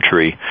 19th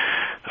century,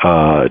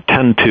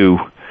 tend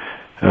to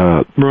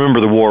remember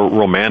the war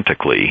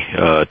romantically,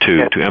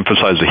 to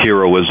emphasize the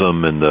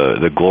heroism and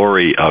the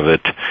glory of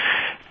it.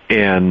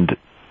 And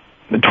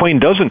Twain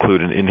does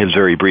include in his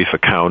very brief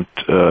account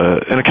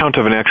an account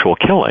of an actual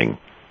killing,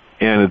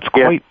 and it's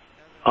quite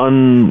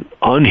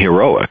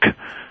unheroic.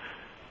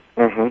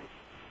 Mm-hmm.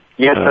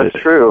 Yes, that's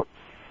true.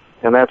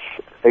 And that's,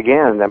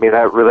 again, I mean,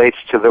 that relates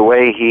to the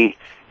way he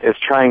is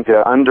trying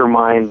to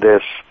undermine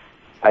this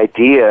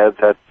idea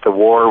that the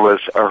war was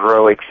a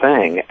heroic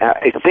thing.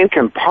 I think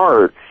in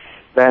part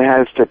that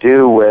has to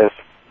do with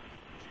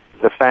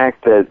the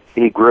fact that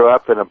he grew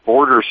up in a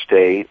border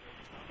state.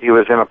 He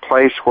was in a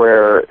place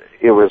where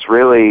it was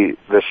really,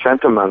 the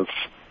sentiments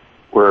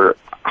were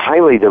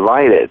highly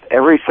divided.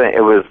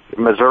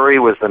 Missouri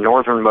was the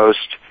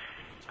northernmost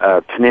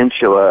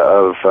peninsula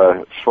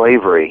of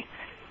slavery.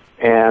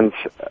 And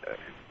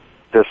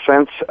the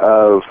sense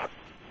of,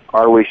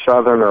 are we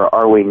Southern or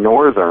are we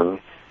Northern,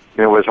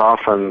 was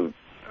often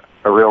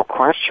a real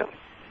question.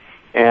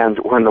 And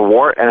when the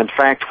war, and in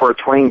fact, where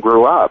Twain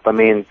grew up, I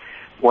mean,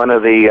 one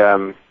of the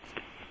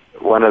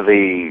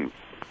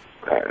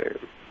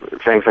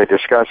things I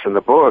discuss in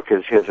the book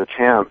is his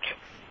attempt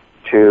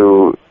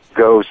to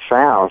go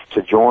south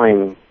to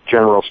join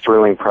General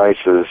Sterling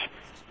Price's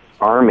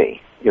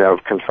army,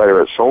 of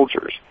Confederate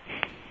soldiers.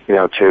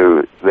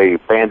 They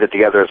banded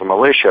together as a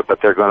militia,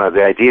 but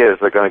the idea is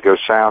they're going to go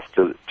south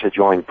to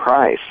join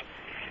Price.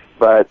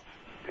 But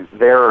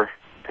they're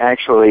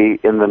actually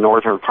in the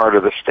northern part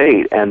of the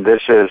state, and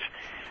this is,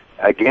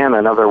 again,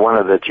 another one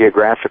of the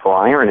geographical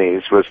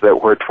ironies, was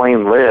that where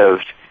Twain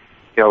lived,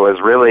 it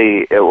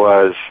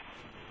was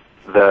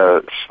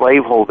the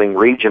slaveholding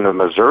region of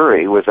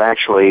Missouri was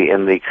actually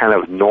in the kind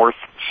of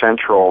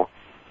north-central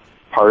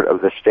part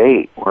of the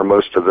state where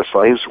most of the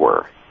slaves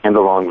were, and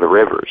along the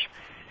rivers.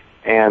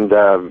 And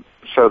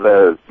so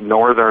the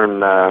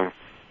northern,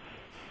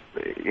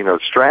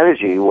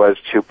 strategy was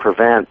to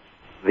prevent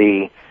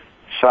the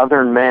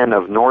southern men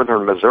of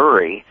northern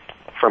Missouri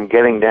from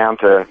getting down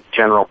to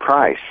General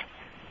Price.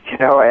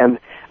 And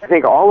I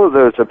think all of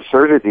those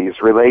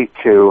absurdities relate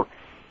to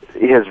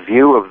his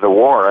view of the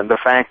war and the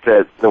fact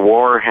that the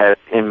war had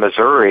in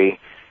Missouri,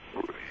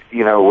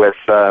 with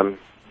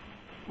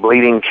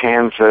bleeding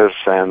Kansas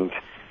and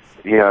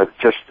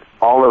just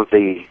all of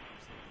the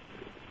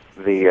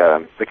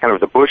kind of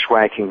the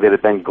bushwhacking that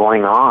had been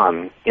going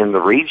on in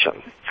the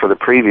region for the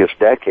previous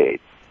decade,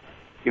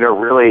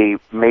 really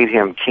made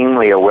him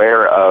keenly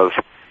aware of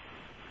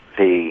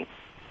the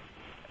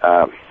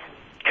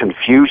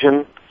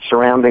confusion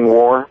surrounding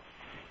war,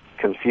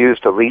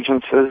 confused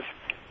allegiances,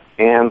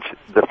 and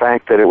the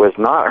fact that it was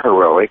not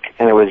heroic,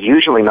 and it was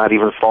usually not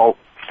even fought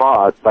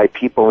by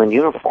people in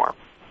uniform.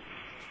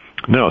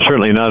 No,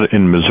 certainly not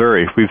in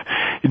Missouri. We've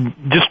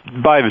just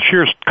by the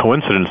sheer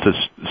coincidence this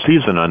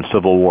season on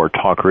Civil War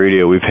Talk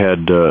Radio, we've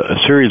had a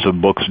series of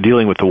books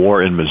dealing with the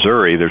war in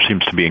Missouri. There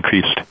seems to be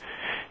increased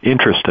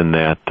interest in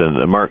that.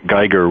 And Mark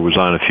Geiger was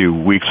on a few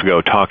weeks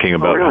ago talking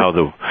about how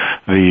the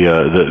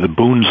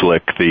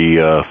Boonslick,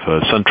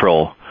 the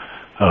central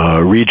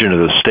region of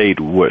the state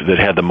that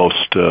had the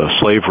most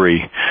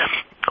slavery,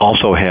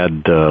 also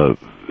had.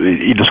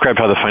 He described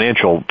how the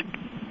financial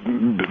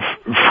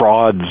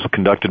frauds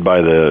conducted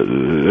by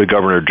the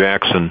Governor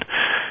Jackson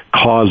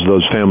caused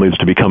those families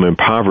to become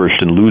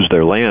impoverished and lose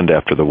their land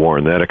after the war,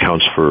 and that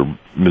accounts for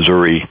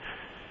Missouri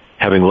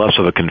having less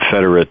of a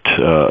Confederate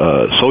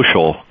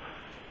social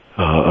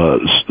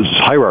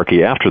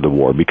hierarchy after the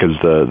war, because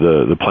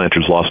the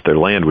planters lost their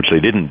land, which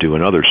they didn't do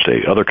in other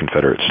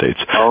Confederate states.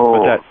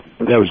 But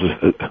that was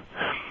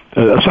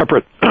a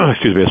separate, a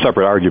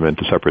separate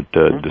argument, a separate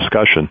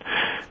discussion.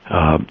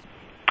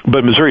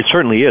 But Missouri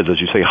certainly is,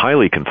 as you say,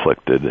 highly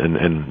conflicted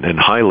and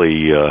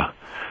highly,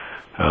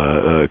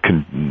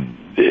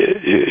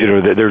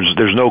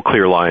 there's no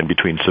clear line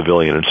between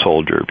civilian and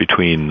soldier,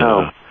 between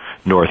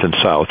north and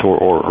south,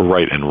 or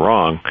right and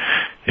wrong,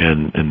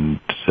 and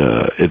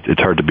it's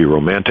hard to be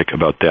romantic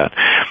about that.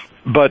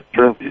 But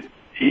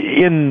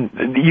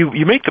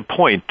you make the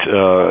point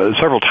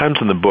several times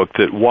in the book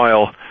that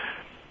while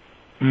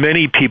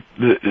many people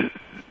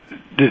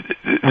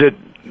that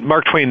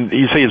Mark Twain,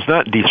 you say, is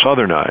not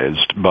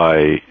de-Southernized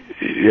by,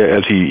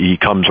 as he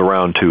comes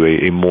around to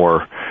a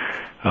more,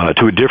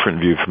 to a different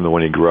view from the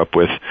one he grew up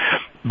with,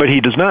 but he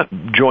does not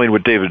join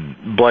what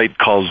David Blight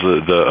calls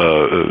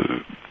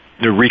the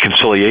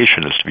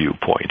reconciliationist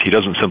viewpoint. He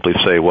doesn't simply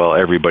say, well,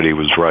 everybody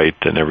was right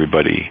and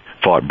everybody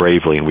fought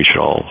bravely and we should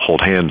all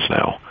hold hands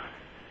now.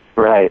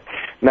 Right.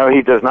 No,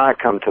 he does not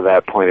come to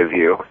that point of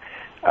view.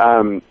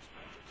 I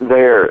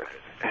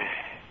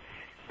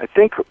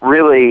think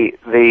really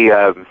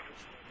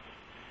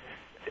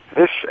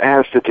this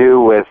has to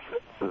do with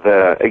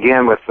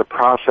the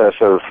process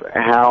of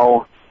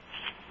how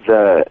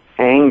the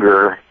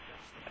anger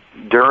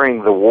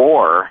during the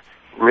war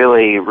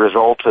really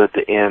resulted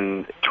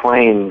in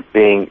Twain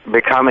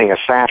becoming a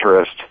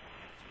satirist,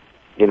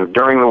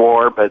 during the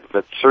war, but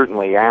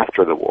certainly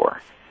after the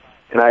war.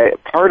 And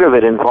part of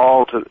it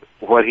involved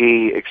what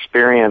he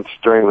experienced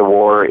during the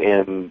war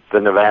in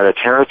the Nevada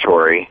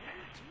Territory,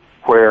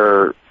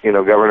 where,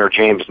 Governor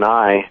James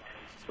Nye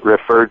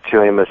referred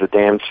to him as a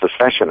damned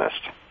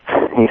secessionist.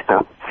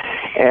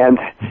 and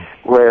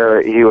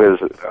where he was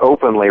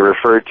openly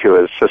referred to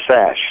as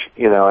Secesh,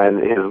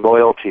 and his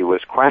loyalty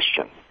was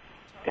questioned.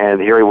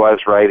 And here he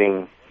was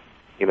writing,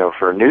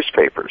 for a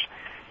newspaper,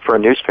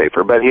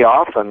 but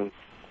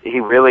he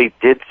really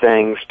did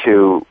things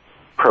to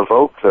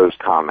provoke those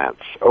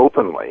comments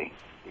openly.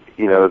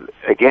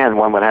 Again,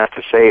 one would have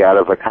to say out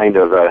of a kind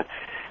of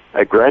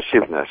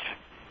aggressiveness.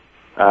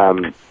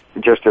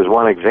 Just as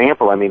one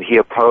example, he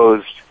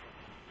opposed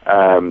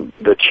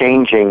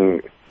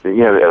changing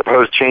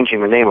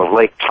the name of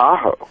Lake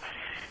Tahoe.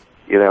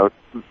 It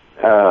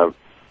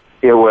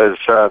was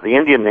the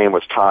Indian name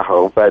was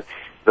Tahoe, but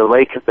the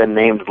lake had been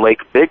named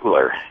Lake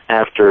Bigler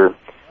after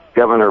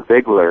Governor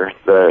Bigler,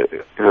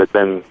 who had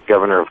been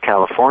governor of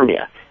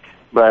California.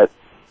 But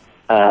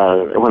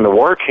when the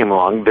war came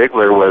along,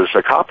 Bigler was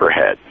a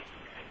copperhead,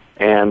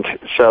 and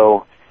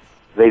so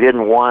they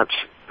didn't want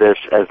this,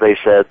 as they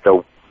said,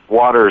 the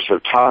waters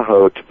of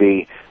Tahoe to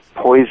be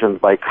poisoned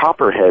by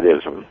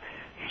copperheadism.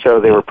 So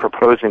they were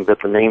proposing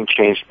that the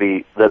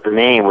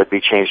name would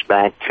be changed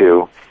back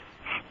to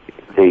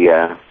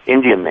the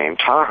Indian name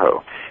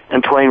Tahoe.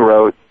 And Twain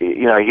wrote,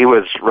 he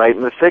was right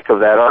in the thick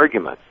of that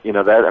argument.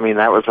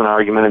 That was an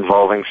argument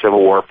involving Civil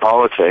War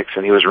politics,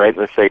 and he was right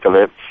in the thick of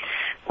it,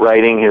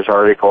 writing his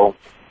article,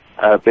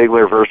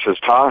 Bigler versus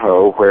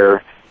Tahoe,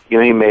 where,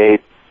 he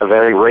made a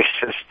very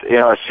racist,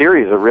 a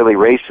series of really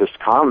racist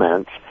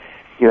comments,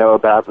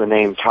 about the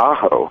name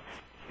Tahoe,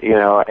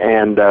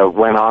 and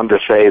went on to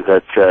say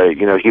that,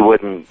 he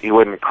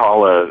wouldn't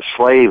call a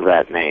slave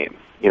that name,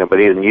 but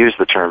he didn't use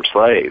the term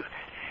slave.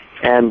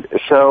 And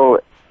so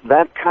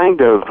that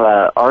kind of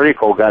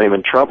article got him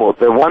in trouble.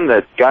 The one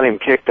that got him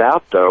kicked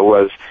out, though,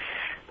 was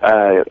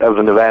of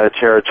the Nevada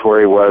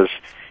Territory was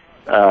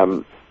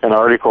an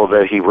article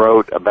that he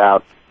wrote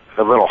about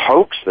a little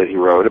hoax that he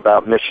wrote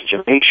about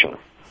miscegenation,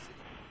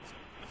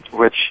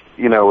 which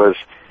was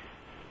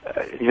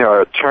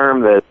a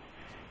term that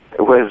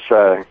was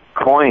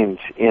coined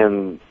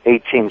in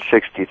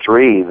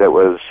 1863. That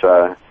was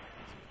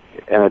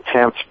an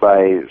attempt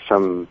by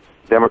some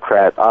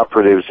Democrat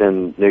operatives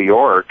in New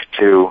York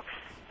to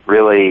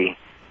really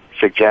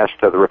suggest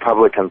that the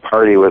Republican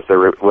Party was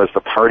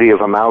the party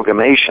of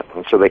amalgamation,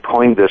 and so they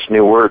coined this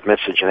new word,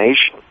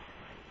 miscegenation.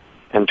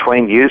 And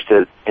Twain used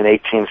it in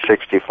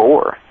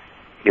 1864.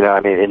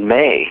 In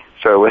May.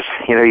 So it was,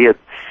 he had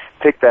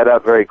picked that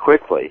up very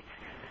quickly.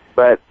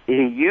 But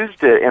he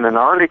used it in an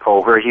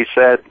article where he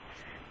said,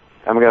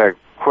 I'm going to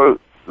quote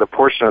the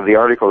portion of the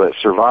article that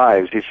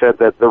survives. He said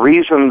that the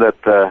reason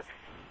that the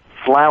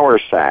flour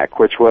sack,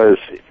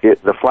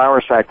 the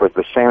flour sack was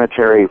the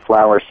sanitary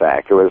flour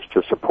sack. It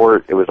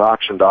was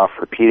auctioned off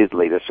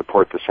repeatedly to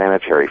support the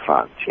sanitary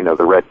funds,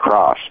 the Red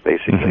Cross,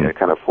 basically, a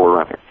kind of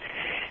forerunner.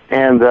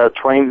 And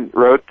Twain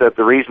wrote that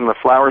the reason the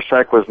flour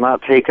sack was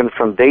not taken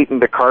from Dayton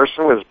to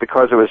Carson was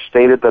because it was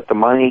stated that the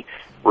money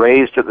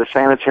raised at the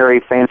sanitary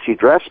fancy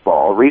dress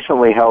ball,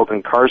 recently held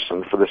in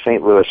Carson for the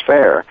St. Louis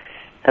Fair,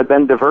 had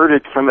been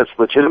diverted from its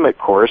legitimate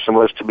course and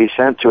was to be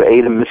sent to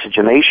aid a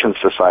miscegenation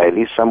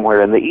society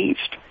somewhere in the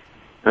East.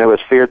 And it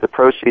was feared the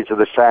proceeds of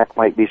the sack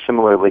might be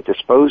similarly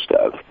disposed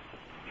of.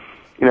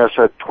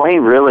 So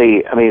Twain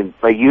really,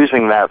 by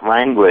using that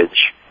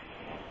language,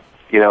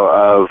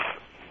 of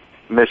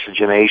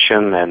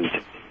miscegenation and,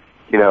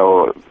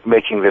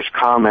 making this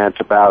comment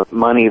about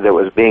money that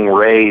was being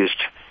raised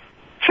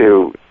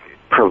to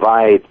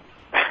provide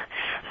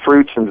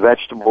fruits and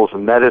vegetables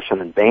and medicine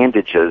and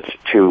bandages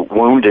to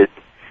wounded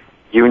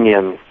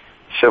Union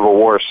Civil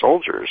War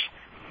soldiers,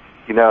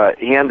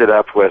 he ended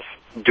up with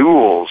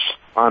duels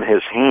on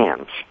his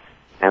hands.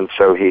 And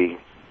so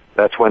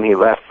that's when he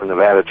left the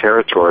Nevada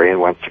Territory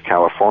and went to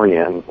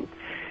California and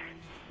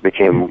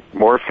became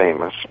more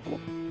famous.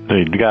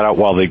 They got out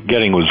while the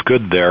getting was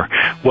good there.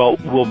 Well,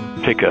 we'll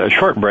take a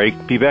short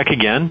break. Be back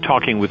again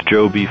talking with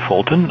Joe B.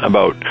 Fulton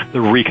about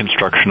the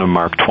reconstruction of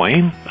Mark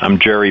Twain. I'm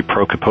Jerry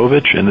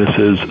Prokopowicz, and this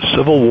is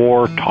Civil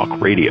War Talk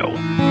Radio.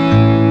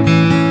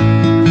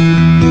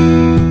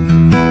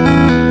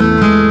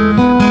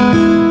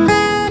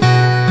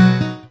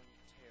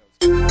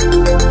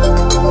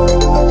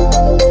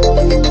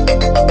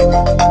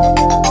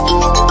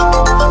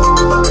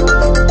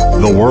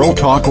 The World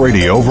Talk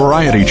Radio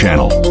Variety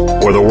Channel,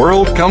 where the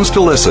world comes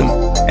to listen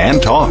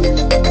and talk.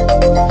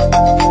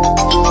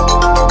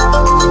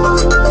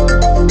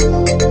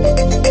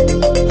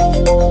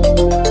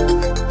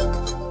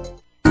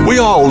 We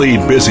all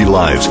lead busy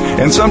lives,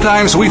 and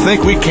sometimes we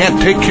think we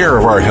can't take care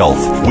of our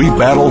health. We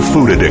battle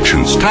food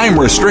addictions, time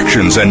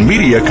restrictions, and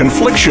media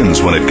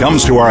conflictions when it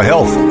comes to our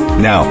health.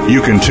 Now,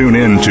 you can tune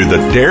in to the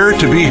Dare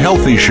to Be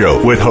Healthy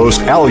show with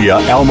host Alia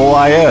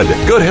Al-Muayed.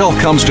 Good health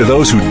comes to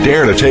those who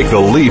dare to take the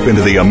leap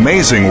into the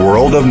amazing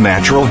world of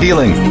natural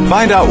healing.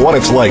 Find out what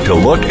it's like to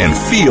look and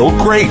feel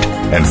great,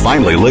 and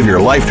finally live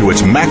your life to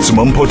its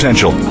maximum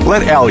potential.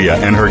 Let Alia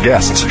and her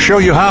guests show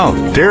you how.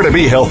 Dare to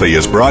Be Healthy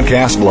is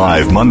broadcast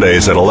live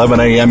Mondays at 11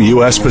 a.m.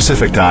 U.S.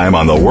 Pacific Time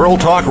on the World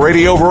Talk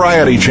Radio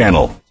Variety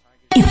Channel.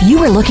 If you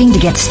are looking to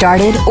get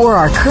started or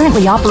are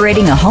currently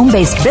operating a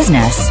home-based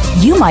business,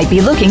 you might be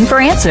looking for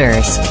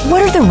answers.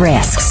 What are the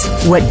risks?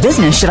 What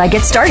business should I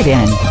get started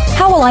in?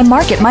 How will I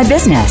market my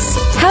business?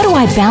 How do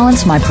I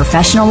balance my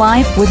professional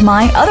life with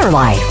my other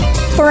life?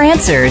 For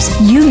answers,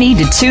 you need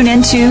to tune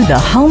into the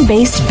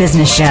Home-Based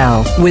Business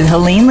Show with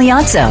Helene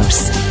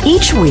Liatzos.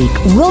 Each week,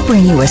 we'll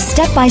bring you a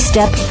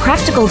step-by-step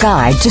practical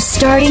guide to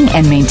starting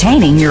and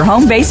maintaining your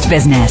home-based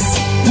business.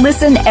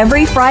 Listen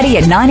every Friday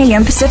at 9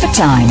 a.m. Pacific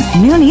Time,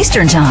 noon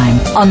Eastern Time,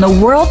 on the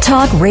World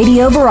Talk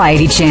Radio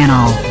Variety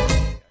Channel.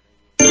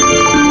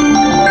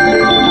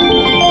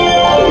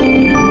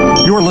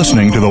 You're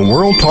listening to the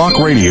World Talk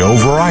Radio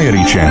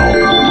Variety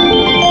Channel.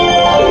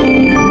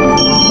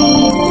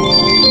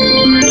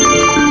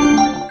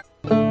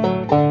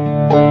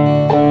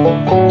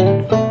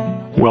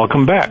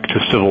 Welcome back to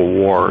Civil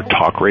War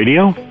Talk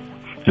Radio.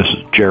 This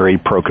is Jerry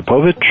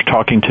Prokopowicz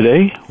talking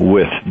today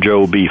with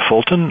Joe B.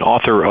 Fulton,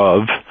 author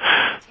of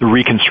The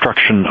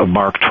Reconstruction of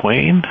Mark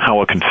Twain,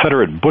 How a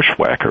Confederate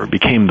Bushwhacker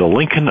Became the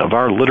Lincoln of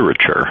Our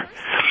Literature.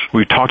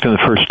 We talked in the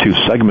first two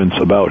segments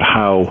about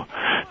how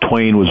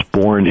Twain was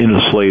born in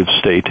a slave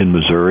state in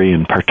Missouri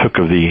and partook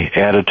of the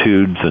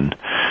attitudes and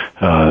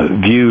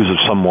views of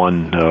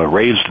someone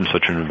raised in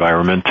such an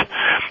environment,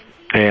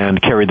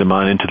 and carried them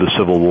on into the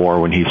Civil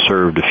War when he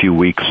served a few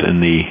weeks in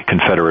the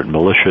Confederate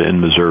militia in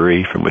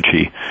Missouri, from which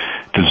he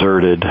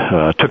deserted,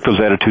 took those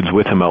attitudes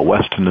with him out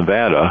west in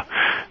Nevada,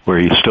 where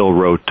he still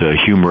wrote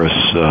humorous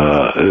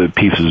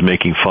pieces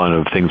making fun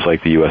of things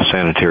like the U.S.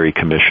 Sanitary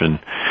Commission,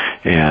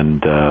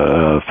 and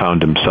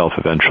found himself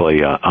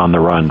eventually on the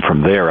run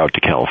from there out to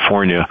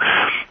California.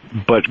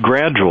 But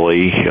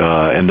gradually,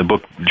 and the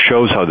book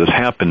shows how this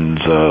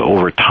happens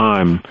over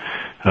time,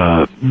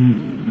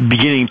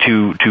 beginning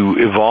to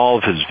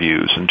evolve his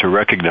views and to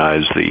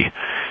recognize the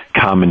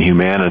common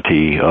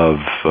humanity of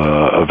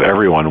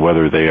everyone,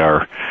 whether they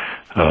are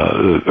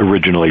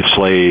originally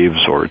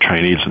slaves or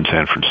Chinese in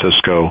San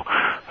Francisco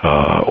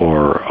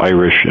or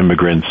Irish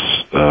immigrants,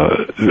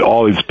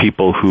 all these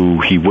people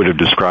who he would have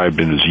described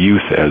in his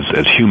youth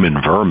as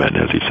human vermin,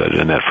 as he said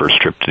in that first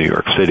trip to New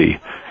York City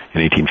in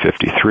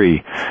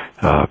 1853.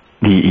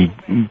 He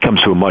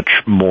comes to a much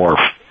more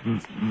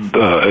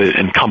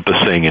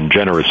encompassing and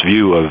generous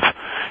view of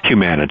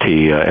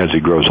humanity as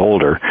he grows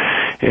older.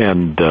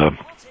 And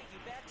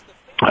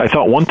I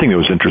thought one thing that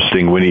was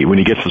interesting when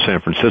he gets to San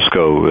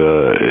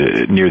Francisco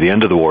near the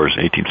end of the wars,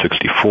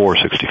 1864,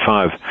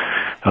 65,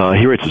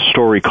 he writes a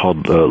story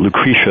called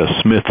Lucretia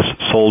Smith's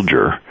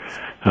Soldier.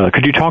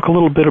 Could you talk a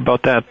little bit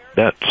about that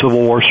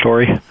Civil War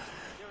story?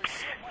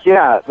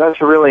 Yeah, that's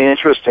a really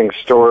interesting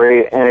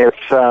story, and it's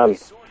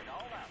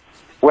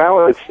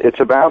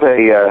about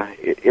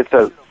it's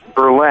a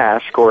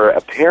burlesque or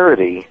a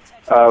parody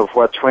of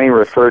what Twain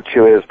referred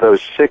to as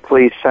those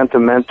sickly,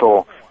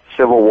 sentimental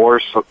Civil War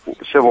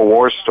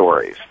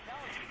stories.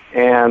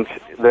 And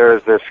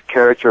there's this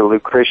character,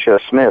 Lucretia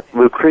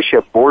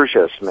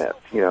Borgia Smith,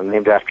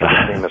 named after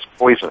the famous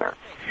poisoner.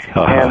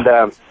 Uh-huh.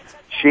 And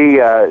she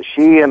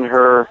and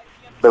her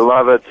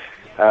beloved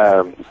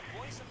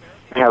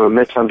have a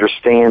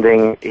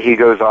misunderstanding. He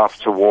goes off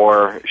to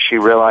war. She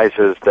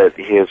realizes that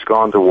he has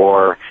gone to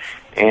war,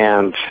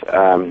 and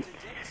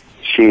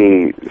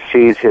she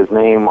sees his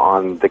name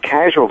on the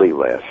casualty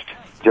list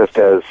just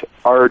as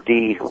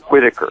R.D.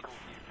 Whitaker,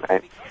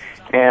 right?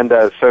 And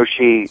so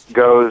she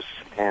goes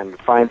and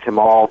finds him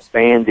all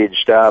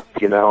bandaged up,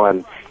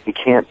 and he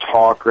can't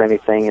talk or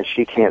anything, and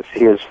she can't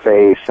see his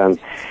face, and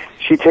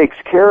she takes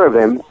care of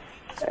him,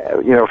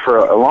 for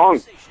a long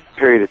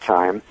period of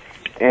time.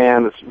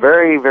 And it's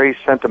very, very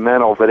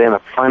sentimental, but in a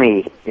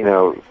funny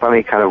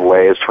kind of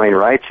way, as Twain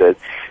writes it.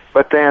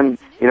 But then,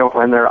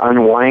 when they're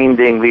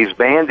unwinding these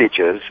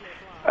bandages,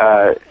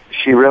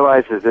 she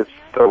realizes it's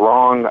the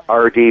wrong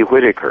R.D.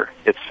 Whitaker.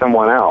 It's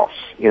someone else,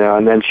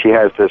 and then she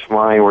has this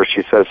line where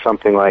she says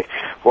something like,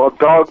 well,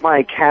 dog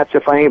my cats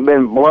if I ain't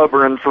been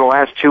blubbering for the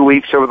last 2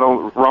 weeks over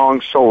the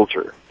wrong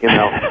soldier,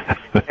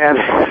 And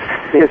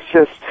it's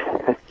just,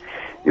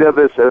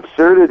 this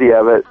absurdity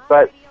of it.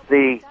 But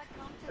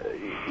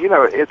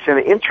it's an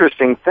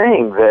interesting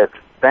thing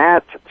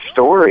that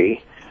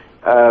story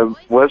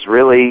was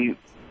really,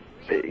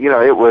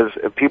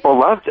 people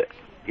loved it,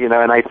 and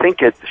I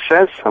think it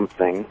says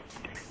something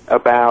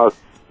about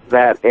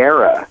that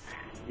era,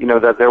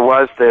 that there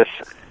was this,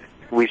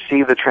 we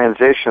see the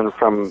transition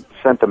from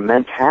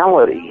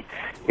sentimentality,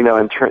 in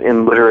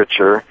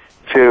literature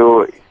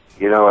to,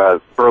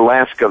 a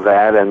burlesque of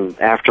that, and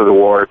after the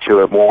war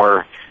to a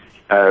more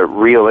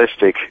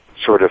realistic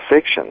sort of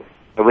fiction,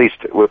 at least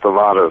with a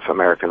lot of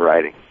American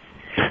writing.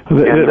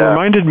 It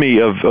reminded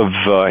me of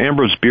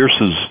Ambrose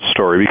Bierce's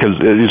story, because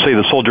you say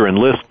the soldier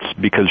enlists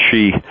because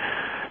she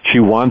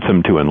wants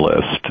him to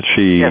enlist.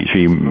 She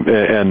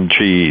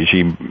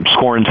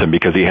scorns him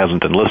because he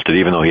hasn't enlisted,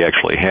 even though he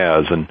actually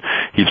has, and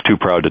he's too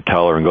proud to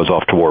tell her and goes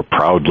off to war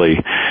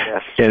proudly.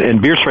 Yes.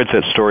 And Bierce writes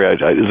that story.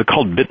 Is it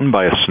called Bitten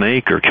by a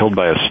Snake or Killed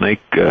by a Snake?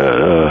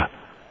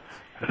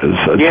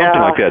 Something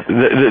like that.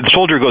 The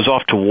soldier goes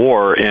off to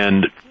war,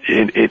 and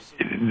it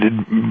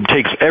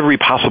takes every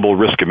possible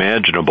risk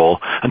imaginable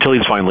until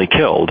he's finally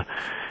killed.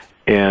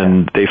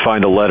 And they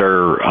find a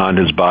letter on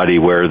his body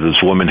where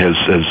this woman has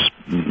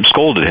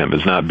scolded him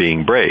as not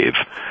being brave.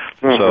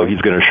 Mm-hmm. So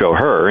he's going to show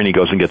her, and he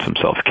goes and gets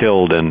himself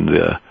killed. And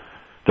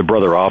the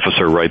brother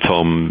officer writes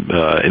home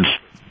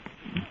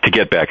to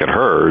get back at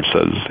her.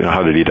 Says,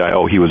 how did he die?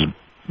 Oh, he was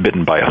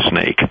bitten by a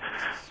snake.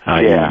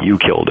 You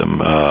killed him.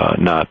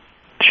 Not.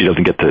 She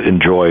doesn't get to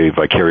enjoy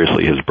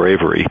vicariously his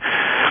bravery.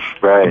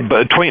 Right.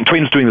 But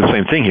Twain's doing the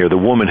same thing here. The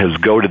woman has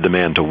goaded the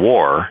man to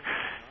war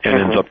and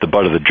ends up the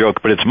butt of the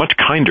joke, but it's much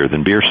kinder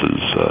than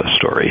Bierce's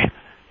story.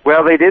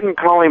 Well, they didn't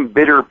call him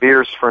Bitter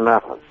Bierce for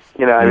nothing.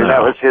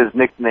 That was his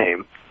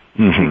nickname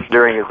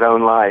during his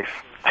own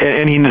life.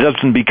 And he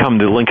doesn't become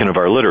the Lincoln of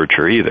our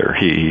literature either.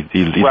 He's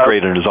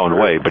great in his own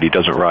way, but he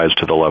doesn't rise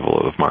to the level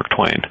of Mark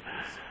Twain.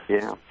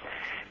 Yeah.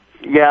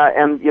 Yeah,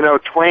 and,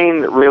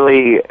 Twain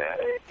really,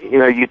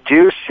 you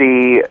do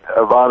see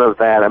a lot of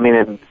that. I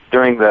mean,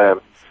 during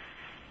the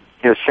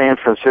San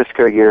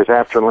Francisco years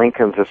after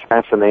Lincoln's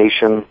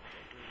assassination,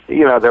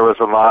 there was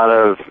a lot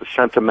of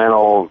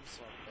sentimental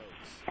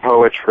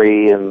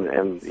poetry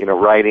and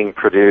writing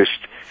produced.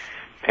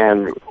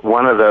 And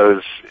one of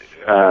those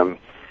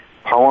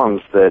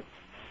poems that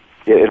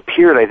it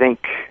appeared, I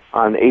think,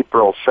 on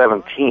April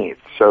 17th,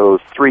 so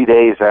 3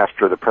 days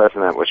after the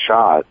president was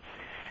shot.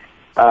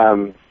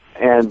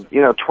 And,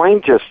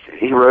 Twain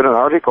he wrote an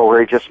article where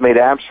he just made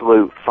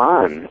absolute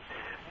fun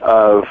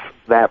of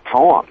that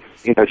poem,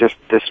 just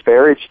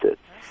disparaged it.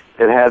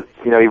 It had,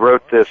 he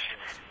wrote this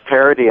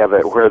parody of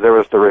it where there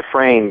was the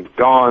refrain,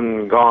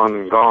 gone,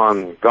 gone,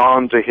 gone,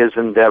 gone to his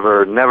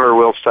endeavor, never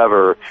will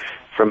sever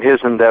from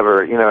his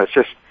endeavor. It's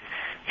just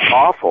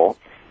awful.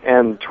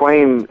 And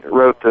Twain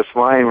wrote this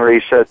line where he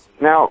said,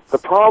 now, the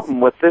problem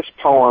with this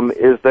poem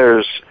is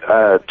there's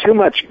too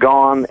much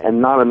gone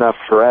and not enough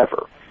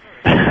forever.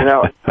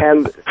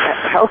 And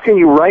how can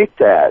you write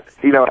that,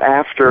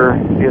 after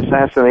the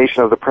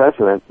assassination of the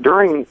president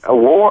during a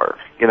war?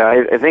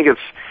 I think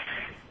it's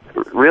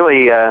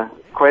really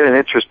quite an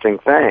interesting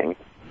thing.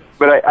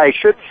 But I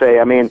should say,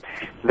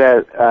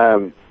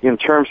 that in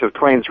terms of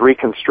Twain's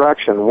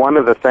reconstruction, one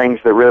of the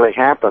things that really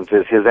happens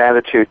is his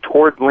attitude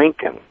toward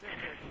Lincoln.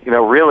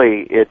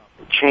 Really it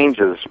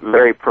changes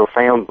very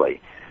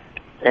profoundly.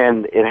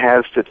 And it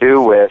has to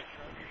do with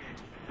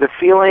the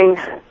feeling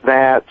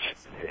that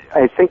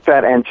I think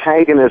that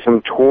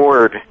antagonism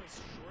toward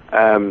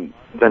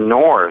the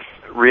North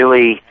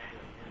really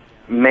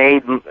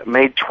made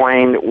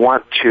Twain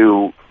want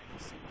to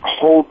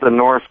hold the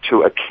North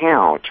to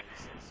account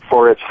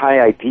for its high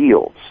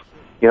ideals.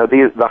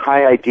 The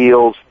high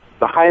ideals,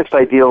 the highest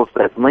ideals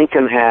that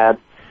Lincoln had,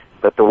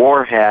 that the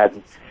war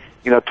had.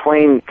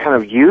 Twain kind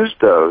of used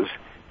those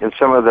in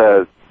some of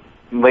the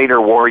later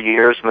war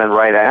years, and then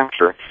right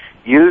after,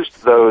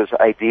 used those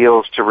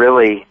ideals to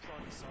really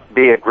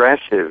be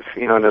aggressive,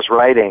 in his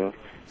writing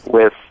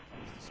with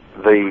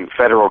the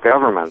federal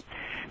government.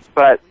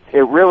 But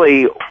it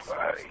really,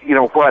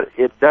 what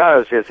it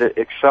does is it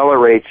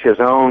accelerates his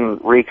own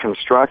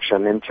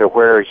reconstruction into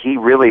where he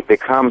really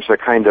becomes a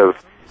kind of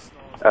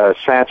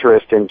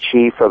satirist in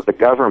chief of the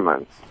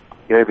government.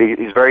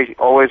 He's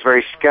always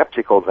very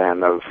skeptical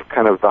then of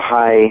kind of the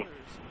high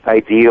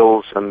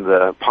ideals and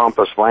the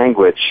pompous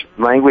language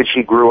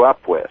he grew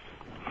up with,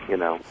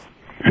 go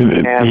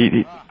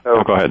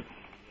ahead.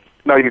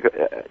 No,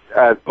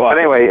 but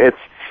anyway,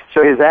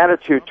 so his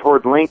attitude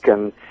toward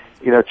Lincoln,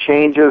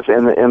 changes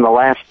in the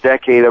last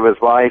decade of his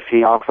life.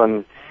 He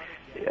often,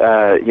 he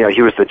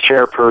was the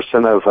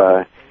chairperson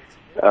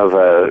of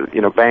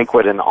a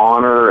banquet in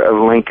honor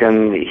of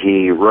Lincoln.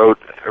 He wrote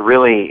a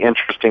really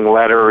interesting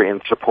letter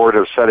in support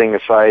of setting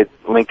aside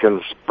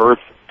Lincoln's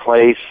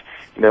birthplace,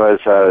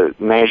 as a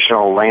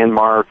national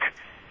landmark.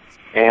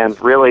 And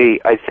really,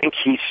 I think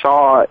he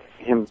saw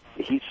in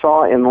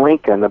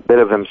Lincoln a bit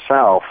of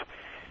himself,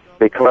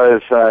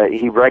 because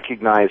he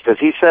recognized, as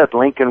he said,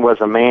 Lincoln was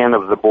a man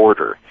of the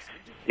border,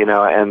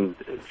 and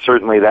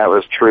certainly that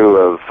was true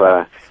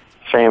of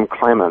Sam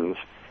Clemens.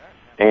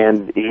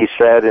 And he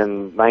said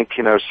in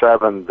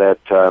 1907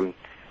 that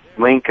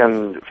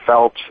Lincoln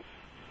felt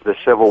the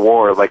Civil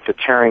War like the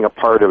tearing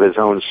apart of his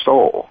own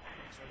soul,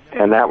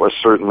 and that was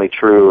certainly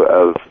true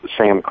of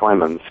Sam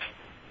Clemens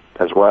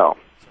as well.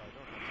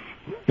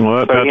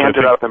 So he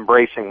ended up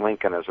embracing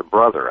Lincoln as a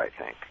brother, I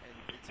think.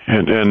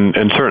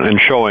 And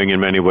showing in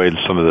many ways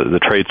some of the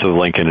traits of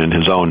Lincoln and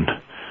his own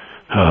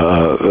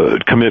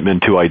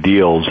commitment to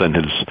ideals, and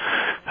his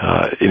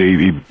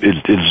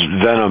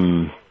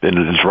venom in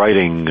his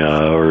writing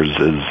or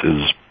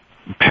his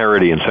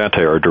parody and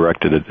satire are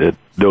directed at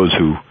those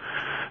who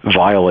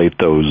violate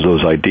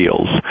those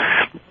ideals.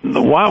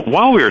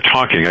 While we were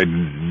talking, I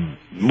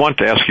want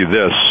to ask you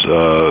this,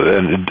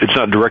 and it's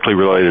not directly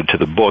related to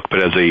the book,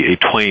 but as a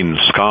Twain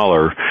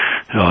scholar,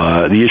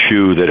 the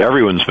issue that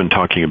everyone's been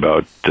talking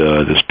about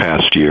this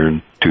past year,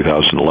 in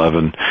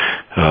 2011,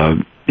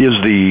 is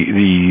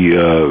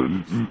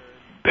the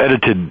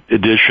edited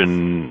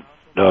edition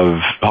of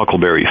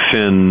Huckleberry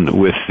Finn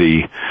with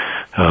the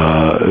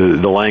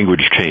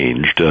language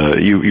changed.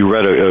 You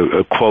read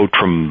a quote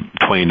from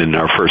Twain in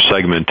our first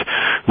segment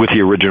with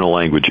the original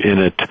language in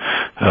it,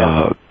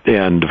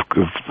 and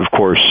of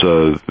course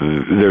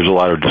there's a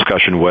lot of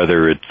discussion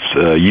whether it's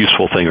a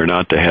useful thing or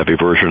not to have a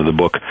version of the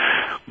book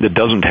that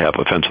doesn't have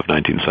offensive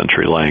 19th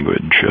century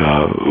language.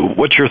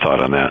 What's your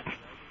thought on that?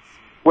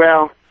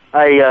 Well,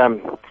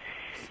 I'm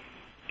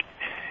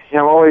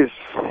always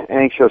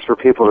anxious for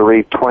people to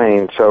read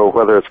Twain, so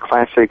whether it's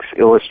classics,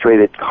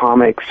 illustrated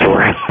comics,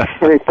 or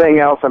anything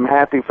else, I'm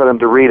happy for them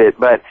to read it.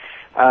 But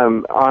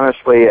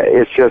honestly,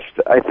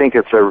 I think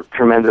it's a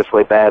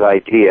tremendously bad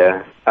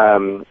idea.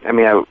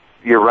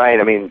 You're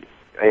right.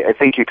 I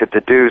think you could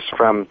deduce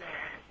from,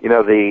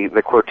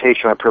 the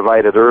quotation I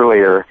provided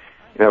earlier,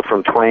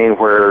 from Twain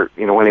where,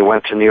 when he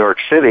went to New York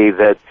City,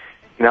 that,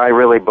 I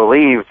really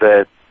believe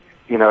that,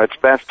 it's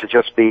best to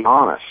just be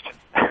honest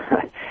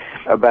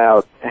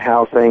about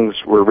how things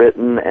were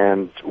written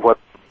and what,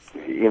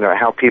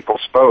 how people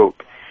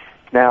spoke.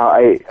 Now,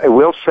 I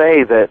will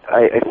say that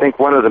I think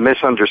one of the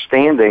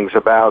misunderstandings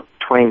about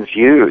Twain's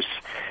use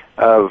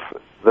of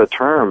the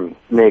term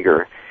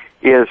nigger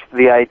is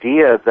the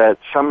idea that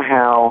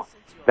somehow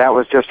that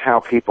was just how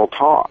people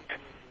talked.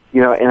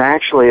 And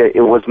actually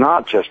it was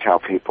not just how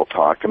people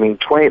talked.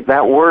 Twain,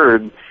 that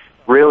word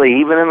really,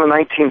 even in the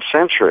 19th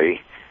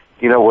century,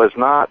 was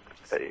not,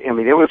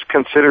 it was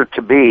considered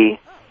to be,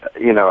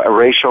 a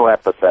racial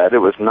epithet. It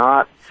was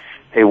not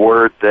a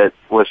word that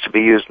was to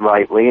be used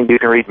lightly. And you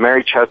can read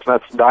Mary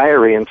Chestnut's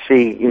diary and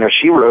see,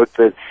 she wrote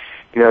that,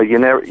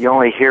 you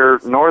only hear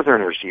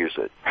Northerners use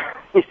it.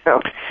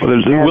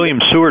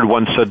 William Seward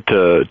once said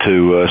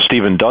to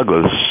Stephen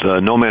Douglas,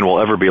 "No man will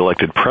ever be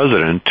elected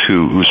president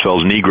who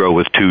spells Negro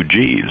with 2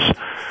 G's,"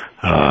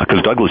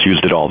 because Douglas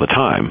used it all the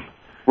time.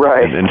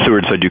 Right. And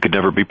Seward said you could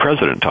never be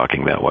president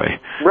talking that way.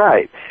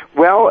 Right.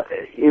 Well,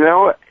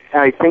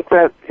 I think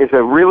that is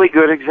a really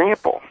good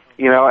example.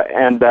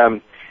 And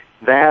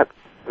that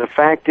the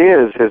fact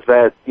is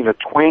that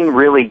Twain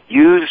really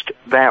used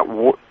that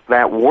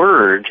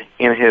word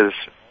in his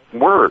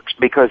works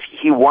because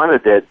he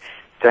wanted it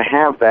to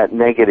have that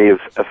negative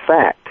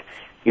effect.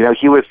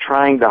 He was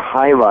trying to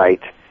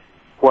highlight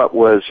what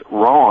was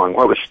wrong,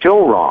 what was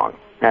still wrong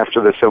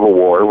after the Civil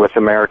War with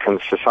American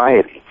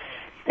society.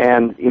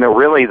 And,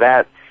 really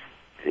that,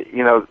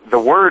 the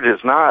word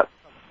is not,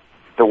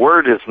 the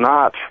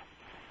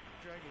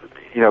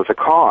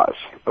cause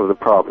of the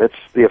problem. It's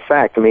the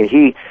effect.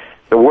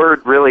 The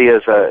word really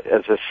is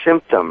a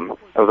symptom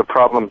of the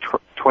problem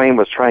Twain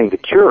was trying to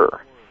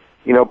cure.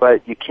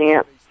 But you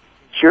can't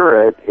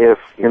cure it if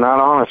you're not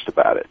honest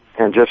about it.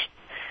 And just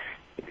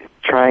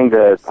trying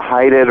to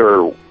hide it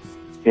or,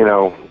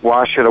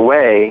 wash it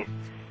away,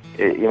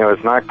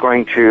 is not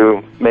going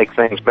to make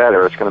things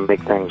better. It's going to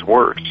make things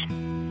worse.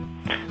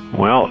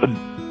 Well,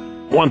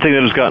 one thing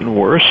that has gotten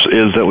worse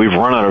is that we've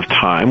run out of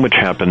time, which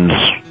happens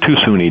too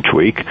soon each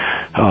week.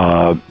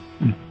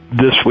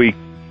 This week,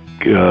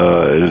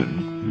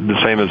 the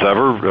same as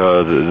ever,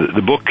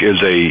 the book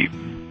is a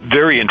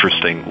very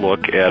interesting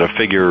look at a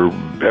figure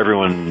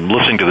everyone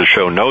listening to the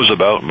show knows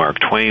about, Mark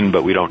Twain,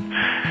 but we don't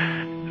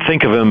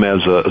think of him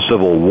as a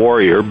civil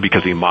warrior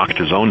because he mocked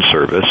his own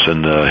service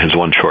in his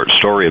one short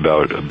story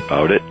about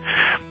it.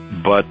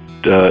 But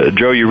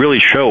Joe, you really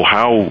show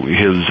how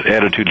his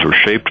attitudes were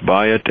shaped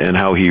by it and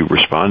how he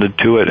responded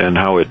to it and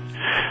how it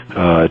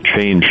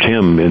changed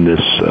him in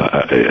this,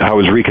 how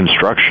his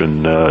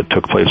reconstruction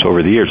took place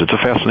over the years. It's a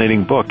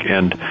fascinating book.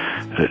 And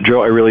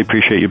Joe, I really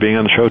appreciate you being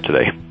on the show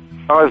today.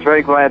 I was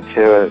very glad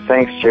to.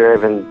 Thanks, Jerry.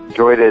 I've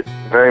enjoyed it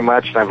very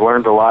much, and I've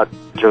learned a lot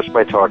just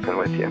by talking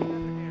with you.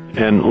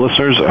 And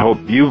listeners, I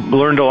hope you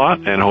learned a lot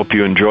and hope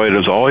you enjoyed,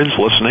 as always,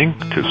 listening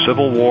to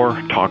Civil War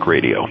Talk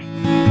Radio.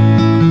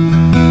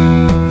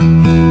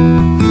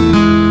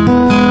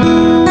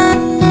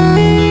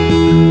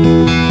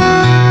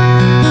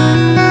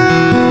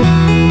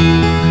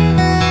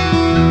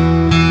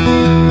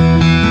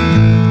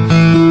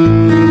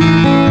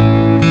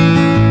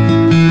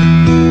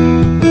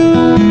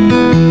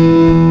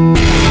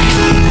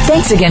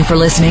 Thanks again for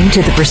listening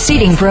to the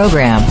preceding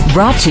program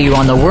brought to you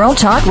on the World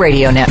Talk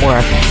Radio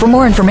Network. For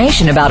more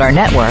information about our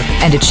network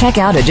and to check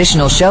out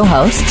additional show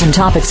hosts and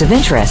topics of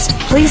interest,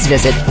 please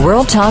visit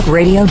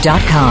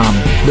worldtalkradio.com.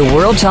 The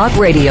World Talk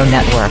Radio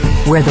Network,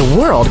 where the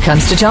world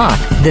comes to talk.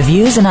 The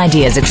views and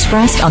ideas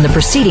expressed on the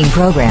preceding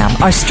program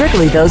are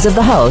strictly those of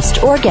the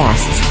host or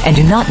guests and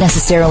do not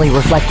necessarily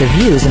reflect the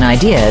views and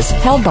ideas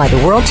held by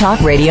the World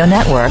Talk Radio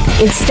Network,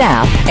 its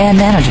staff, and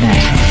management.